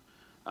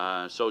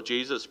 So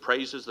Jesus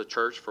praises the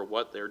church for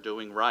what they're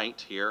doing right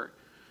here,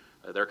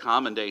 their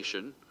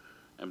commendation,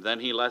 and then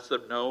he lets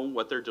them know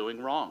what they're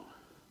doing wrong.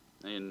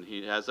 And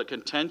he has a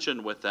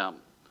contention with them.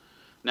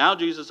 Now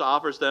Jesus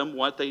offers them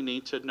what they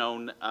need to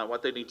know,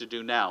 what they need to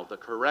do now, the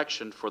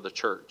correction for the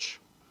church.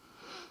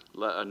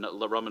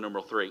 Roman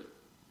numeral 3.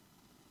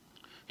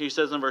 He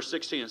says in verse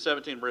 16 and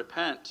 17,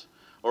 repent,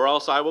 or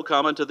else I will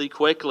come unto thee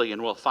quickly,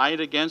 and will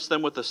fight against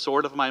them with the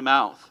sword of my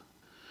mouth.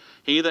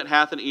 He that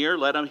hath an ear,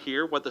 let him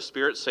hear what the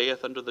Spirit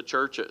saith unto the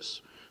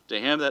churches. To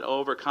him that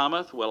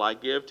overcometh will I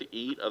give to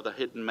eat of the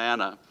hidden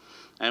manna,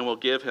 and will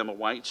give him a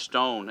white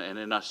stone, and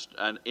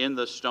in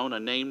the stone a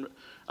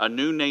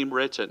new name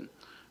written,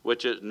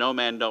 which no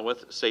man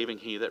knoweth, saving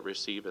he that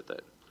receiveth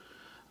it.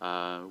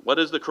 What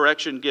is the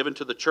correction given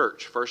to the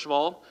church? First of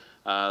all,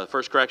 the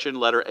first correction,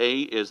 letter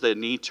A, is they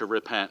need to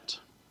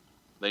repent.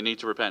 They need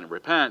to repent.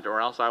 Repent, or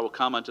else I will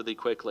come unto thee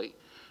quickly,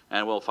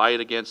 and will fight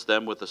against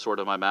them with the sword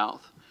of my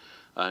mouth.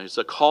 It's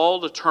a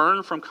call to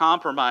turn from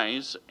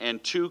compromise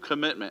and to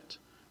commitment.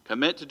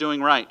 Commit to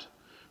doing right.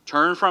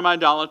 Turn from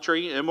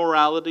idolatry,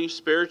 immorality,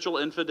 spiritual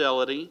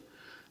infidelity,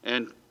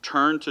 and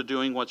turn to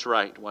doing what's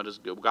right, what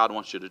God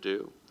wants you to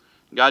do.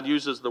 God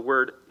uses the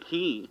word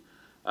he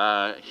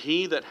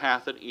that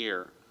hath an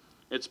ear.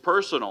 It's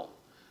personal.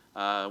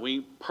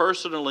 We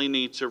personally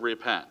need to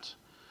repent.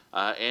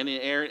 Any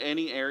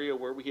area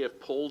where we have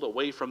pulled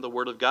away from the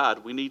Word of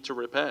God, we need to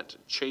repent,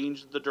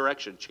 change the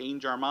direction,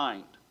 change our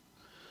mind.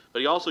 But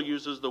he also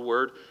uses the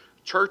word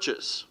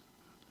churches,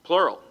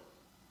 plural.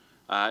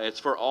 It's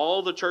for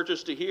all the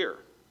churches to hear.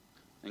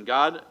 And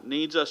God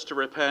needs us to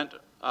repent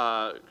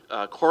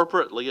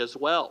corporately as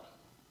well.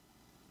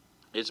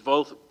 It's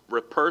both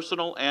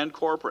personal and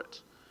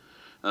corporate.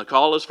 And the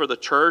call is for the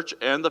church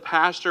and the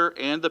pastor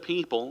and the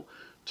people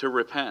to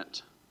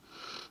repent.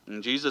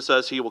 And Jesus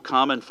says he will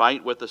come and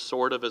fight with the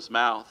sword of his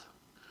mouth.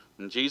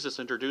 And Jesus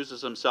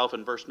introduces himself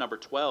in verse number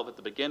 12 at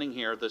the beginning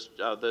here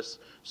of this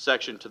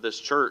section to this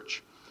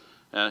church.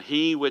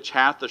 He which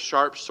hath the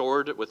sharp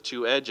sword with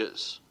two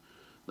edges.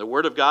 The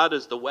word of God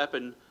is the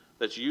weapon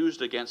that's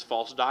used against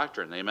false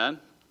doctrine. Amen?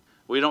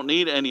 We don't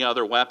need any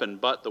other weapon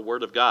but the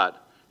word of God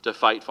to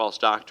fight false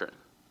doctrine.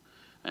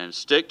 And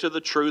stick to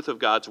the truth of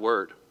God's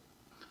word.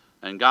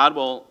 And God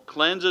will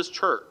cleanse his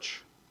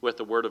church with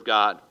the word of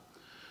God.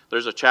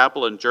 There's a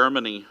chapel in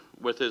Germany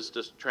with his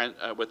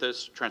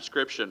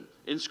inscription,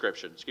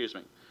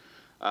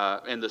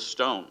 in the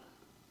stone.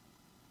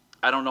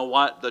 I don't know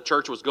what the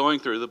church was going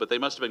through, but they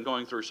must have been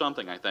going through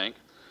something, I think.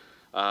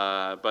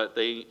 But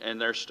in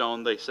their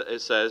stone,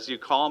 it says, "You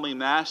call me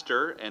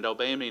master and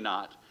obey me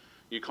not.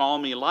 You call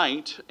me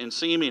light and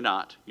see me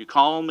not. You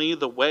call me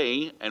the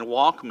way and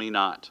walk me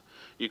not.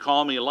 You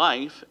call me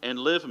life and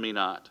live me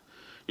not.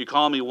 You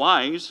call me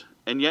wise,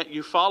 and yet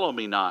you follow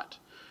me not.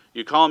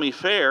 You call me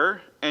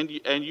fair, and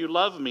you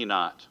love me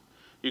not.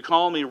 You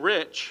call me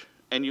rich,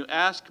 and you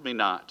ask me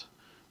not.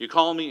 You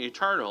call me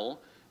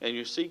eternal, and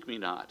you seek me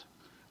not.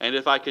 And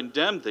if I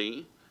condemn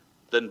thee,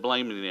 then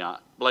blame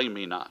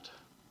me not."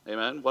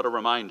 Amen? What a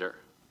reminder.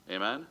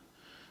 Amen?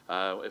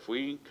 If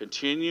we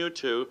continue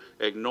to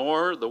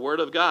ignore the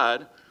word of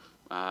God,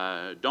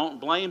 don't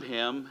blame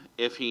him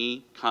if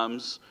he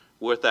comes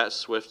with that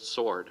swift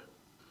sword.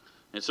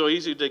 It's so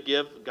easy to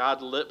give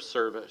God lip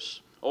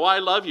service. Oh, I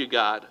love you,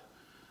 God.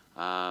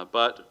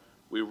 But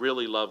we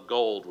really love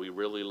gold. We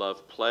really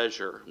love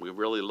pleasure. We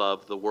really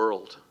love the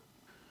world.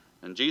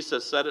 And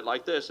Jesus said it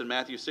like this in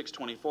Matthew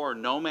 6:24,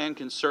 "No man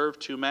can serve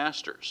two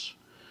masters.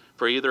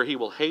 For either he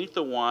will hate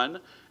the one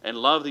and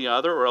love the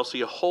other, or else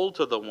he'll hold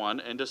to the one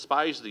and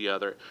despise the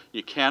other.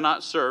 You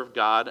cannot serve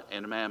God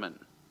and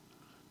mammon."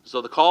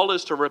 So the call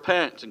is to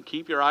repent and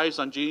keep your eyes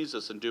on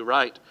Jesus and do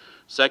right.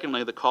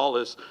 Secondly, the call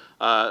is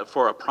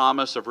for a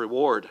promise of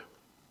reward.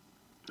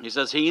 He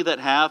says, "He that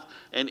hath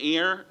an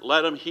ear,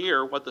 let him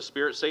hear what the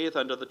Spirit saith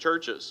unto the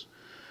churches.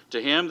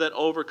 To him that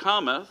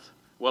overcometh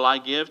will I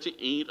give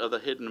to eat of the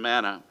hidden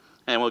manna,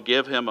 and will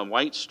give him a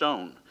white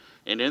stone,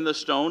 and in the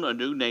stone a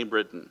new name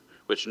written,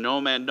 which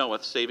no man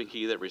knoweth, saving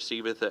he that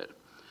receiveth it.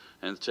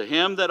 And to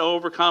him that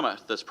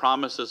overcometh," this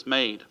promise is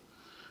made.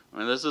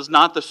 And this is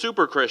not the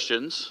super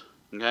Christians,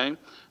 okay?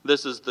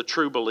 This is the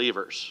true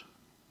believers.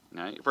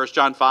 Okay? 1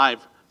 John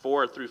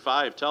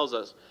 5:4-5 tells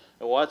us,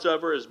 "And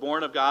whatsoever is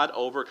born of God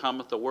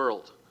overcometh the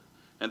world.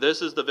 And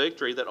this is the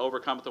victory that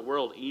overcometh the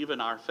world,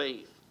 even our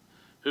faith.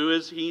 Who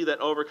is he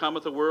that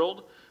overcometh the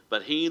world?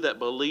 But he that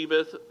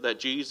believeth that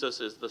Jesus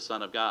is the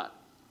Son of God."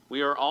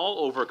 We are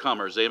all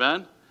overcomers,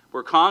 amen?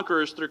 We're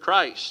conquerors through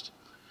Christ.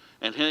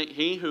 And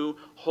he who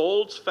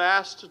holds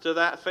fast to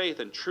that faith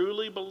and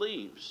truly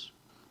believes,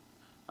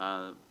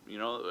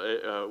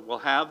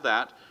 will have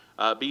that,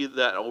 be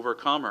that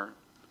overcomer.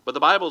 But the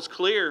Bible is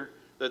clear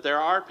that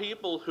there are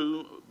people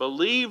who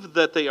believe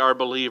that they are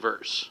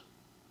believers,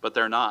 but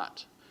they're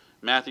not.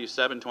 Matthew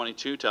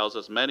 7:22 tells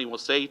us, "Many will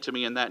say to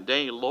me in that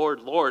day,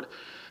 Lord, Lord,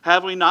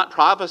 have we not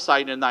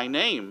prophesied in thy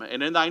name?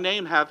 And in thy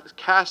name have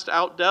cast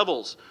out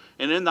devils,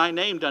 and in thy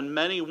name done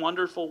many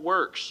wonderful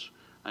works."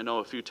 I know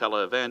a few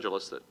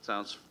televangelists that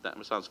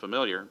sounds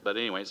familiar, but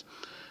anyways.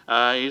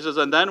 He says,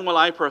 "And then will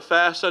I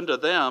profess unto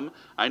them,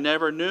 I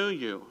never knew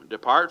you.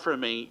 Depart from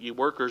me, ye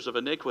workers of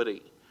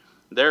iniquity.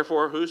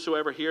 Therefore,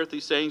 whosoever heareth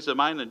these sayings of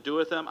mine and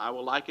doeth them, I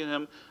will liken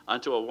him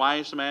unto a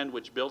wise man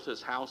which built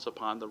his house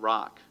upon the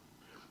rock."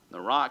 The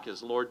rock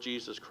is Lord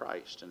Jesus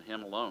Christ and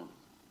him alone.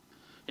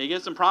 He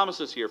gives some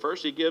promises here.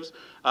 First, he gives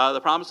the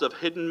promise of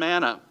hidden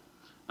manna.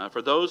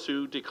 For those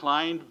who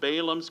declined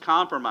Balaam's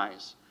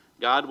compromise,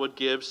 God would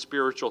give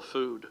spiritual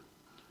food.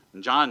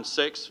 And John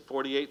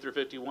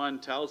 6:48-51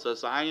 tells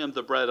us, "I am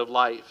the bread of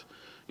life.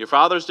 Your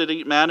fathers did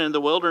eat manna in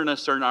the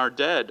wilderness and are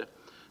dead.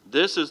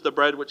 This is the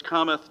bread which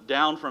cometh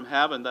down from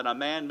heaven, that a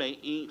man may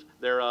eat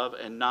thereof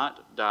and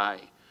not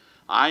die.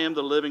 I am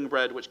the living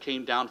bread which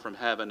came down from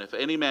heaven. If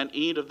any man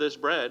eat of this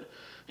bread,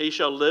 he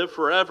shall live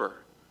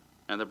forever.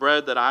 And the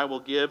bread that I will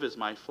give is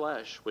my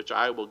flesh, which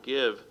I will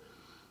give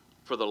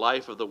for the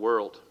life of the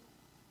world."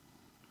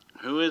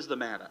 Who is the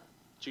manna?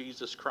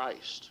 Jesus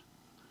Christ.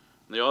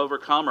 The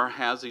overcomer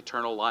has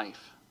eternal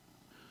life.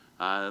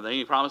 Then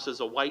he promises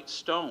a white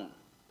stone.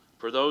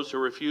 For those who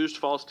refused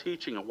false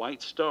teaching, a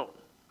white stone.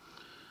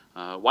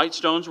 White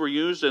stones were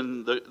used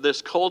in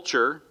this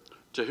culture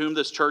to whom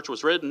this church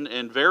was written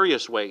in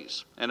various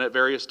ways and at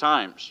various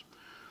times.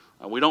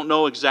 We don't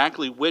know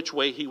exactly which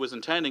way he was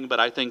intending, but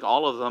I think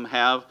all of them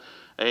have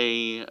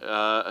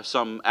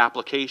some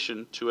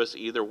application to us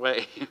either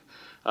way.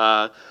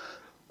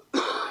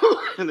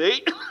 In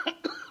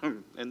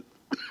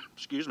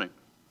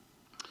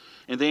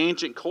the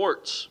ancient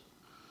courts,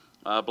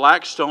 a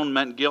black stone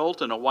meant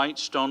guilt and a white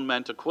stone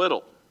meant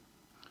acquittal.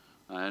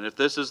 And if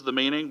this is the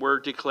meaning, we're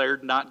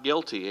declared not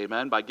guilty,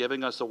 amen, by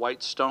giving us a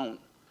white stone.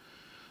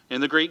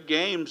 In the Greek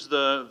games,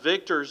 the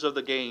victors of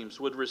the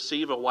games would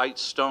receive a white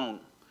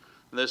stone.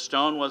 This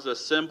stone was a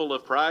symbol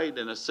of pride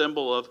and a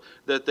symbol of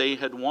that they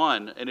had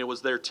won, and it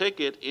was their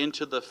ticket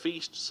into the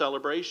feast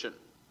celebration.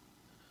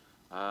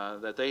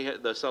 That they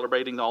had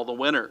celebrating all the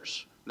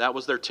winners. That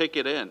was their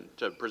ticket in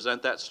to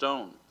present that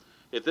stone.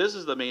 If this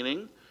is the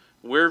meaning,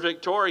 we're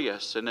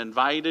victorious and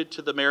invited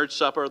to the marriage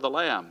supper of the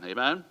Lamb.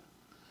 Amen?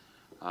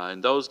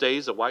 In those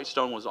days, the white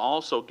stone was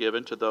also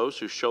given to those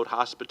who showed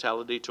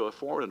hospitality to a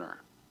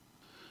foreigner.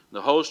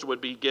 The host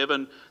would be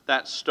given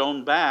that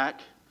stone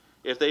back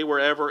if they were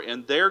ever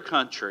in their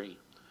country,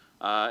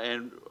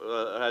 and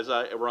as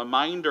a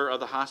reminder of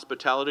the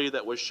hospitality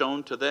that was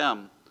shown to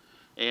them.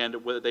 And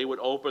they would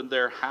open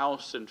their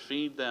house and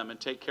feed them and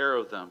take care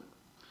of them.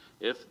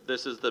 If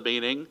this is the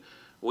meaning,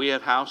 we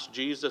have housed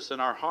Jesus in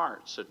our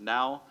hearts, and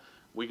now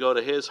we go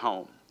to his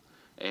home.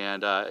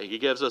 And he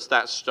gives us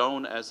that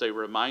stone as a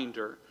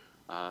reminder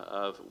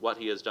of what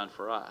he has done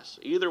for us.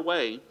 Either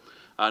way,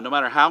 no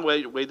matter how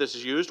way this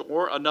is used,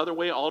 or another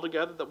way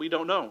altogether that we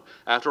don't know.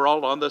 After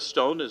all, on this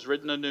stone is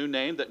written a new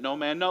name that no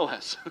man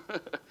knoweth.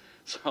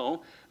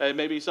 So it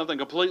may be something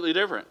completely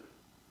different.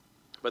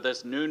 But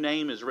this new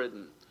name is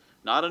written.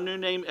 Not a new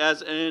name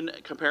as in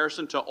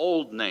comparison to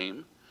old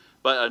name,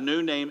 but a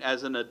new name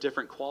as in a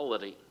different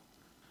quality.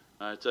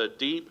 It's a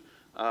deep,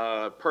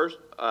 I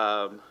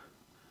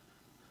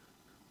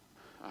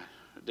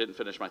didn't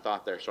finish my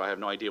thought there, so I have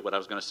no idea what I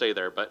was going to say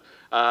there. But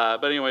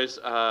anyways,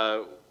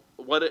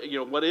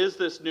 what is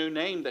this new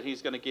name that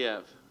he's going to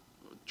give?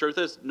 Truth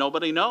is,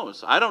 nobody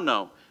knows. I don't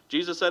know.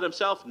 Jesus said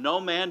himself, "No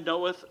man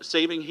knoweth,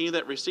 saving he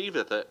that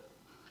receiveth it."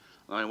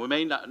 I mean, we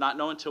may not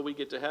know until we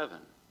get to heaven.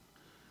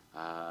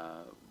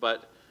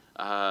 But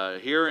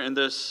here in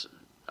this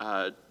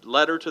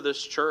letter to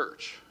this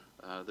church,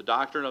 the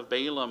doctrine of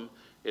Balaam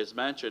is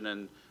mentioned,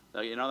 and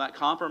that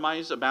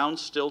compromise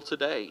abounds still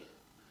today.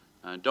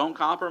 Don't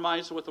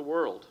compromise with the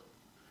world.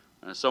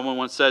 Someone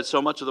once said,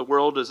 so much of the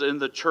world is in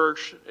the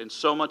church, and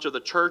so much of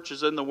the church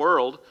is in the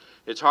world,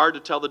 it's hard to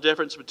tell the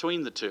difference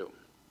between the two.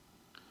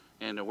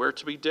 And we're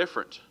to be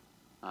different.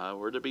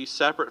 We're to be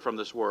separate from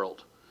this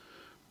world.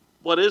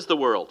 What is the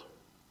world?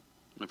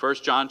 In 1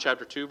 John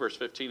chapter 2, verse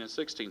 15 and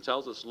 16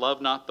 tells us,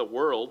 "Love not the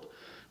world,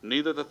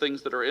 neither the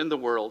things that are in the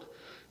world.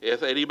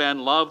 If any man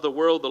love the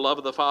world, the love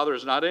of the Father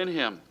is not in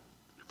him.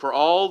 For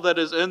all that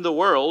is in the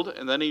world,"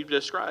 and then he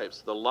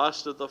describes, "the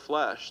lust of the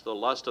flesh, the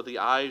lust of the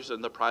eyes,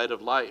 and the pride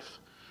of life,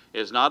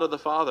 is not of the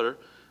Father,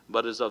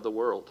 but is of the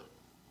world."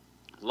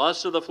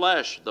 Lust of the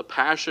flesh, the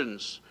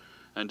passions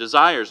and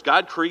desires.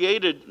 God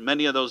created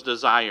many of those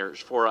desires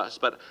for us,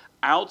 but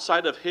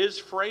outside of his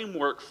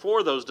framework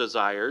for those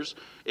desires,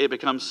 it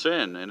becomes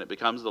sin, and it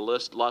becomes the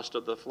lust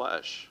of the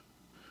flesh.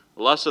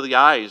 The lust of the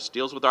eyes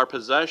deals with our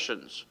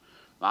possessions.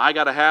 I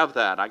got to have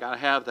that. I got to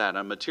have that.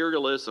 A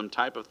materialism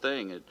type of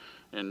thing,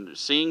 and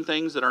seeing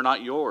things that are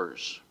not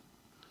yours.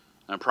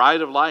 And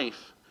pride of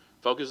life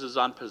focuses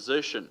on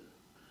position,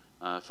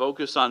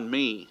 focus on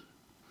me.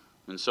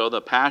 And so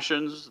the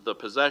passions, the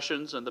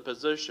possessions, and the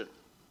position.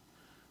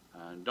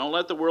 Don't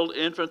let the world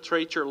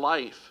infiltrate your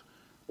life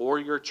or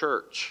your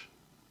church.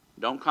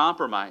 Don't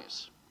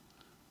compromise.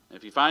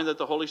 If you find that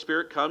the Holy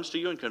Spirit comes to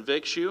you and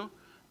convicts you,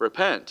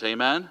 repent.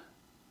 Amen?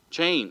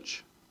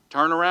 Change.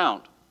 Turn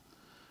around.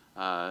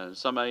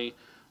 Somebody,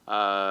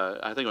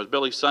 I think it was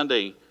Billy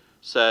Sunday,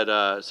 said,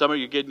 some of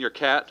you getting your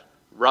cat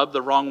rubbed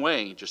the wrong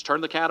way. Just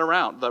turn the cat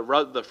around.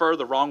 The fur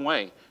the wrong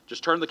way.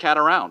 Just turn the cat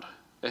around.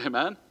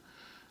 Amen?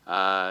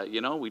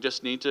 We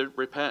just need to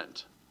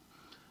repent.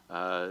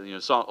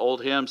 Some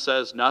old hymn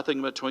says,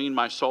 "Nothing between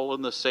my soul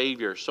and the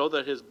Savior, so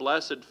that his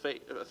blessed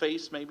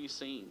face may be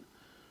seen.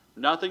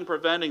 Nothing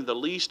preventing the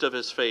least of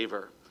his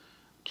favor.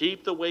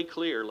 Keep the way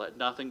clear, let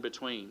nothing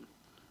between."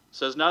 It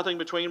says, "Nothing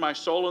between my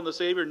soul and the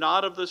Savior,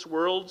 not of this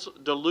world's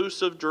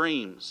delusive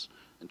dreams,"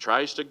 and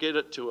tries to get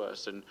it to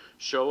us and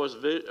show us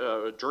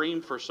a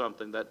dream for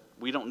something that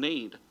we don't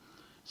need. It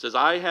says,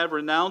 "I have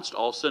renounced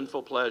all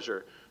sinful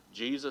pleasure.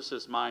 Jesus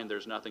is mine,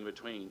 there's nothing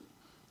between."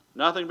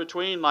 Nothing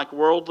between like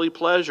worldly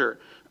pleasure,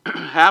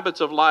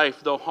 habits of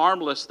life, though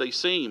harmless they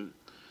seem.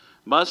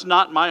 Must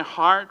not my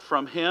heart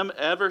from him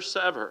ever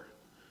sever?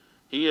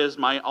 He is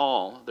my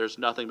all, there's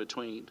nothing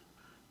between.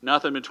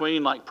 Nothing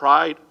between like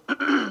pride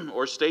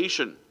or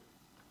station.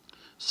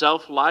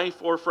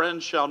 Self-life or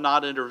friends shall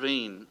not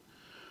intervene.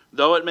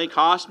 Though it may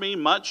cost me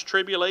much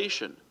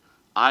tribulation,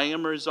 I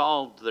am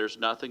resolved there's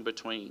nothing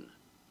between.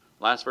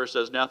 Last verse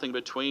says, "Nothing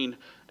between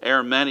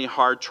ere many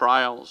hard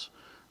trials.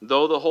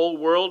 Though the whole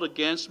world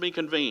against me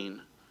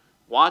convene,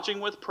 watching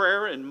with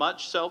prayer and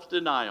much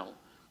self-denial,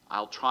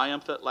 I'll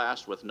triumph at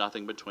last with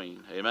nothing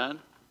between." Amen?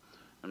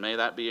 And may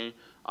that be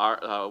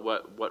our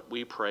what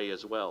we pray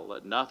as well.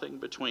 Let nothing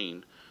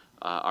between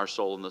our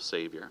soul and the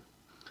Savior.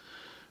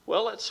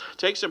 Well, let's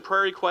take some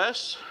prayer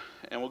requests,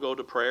 and we'll go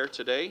to prayer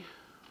today.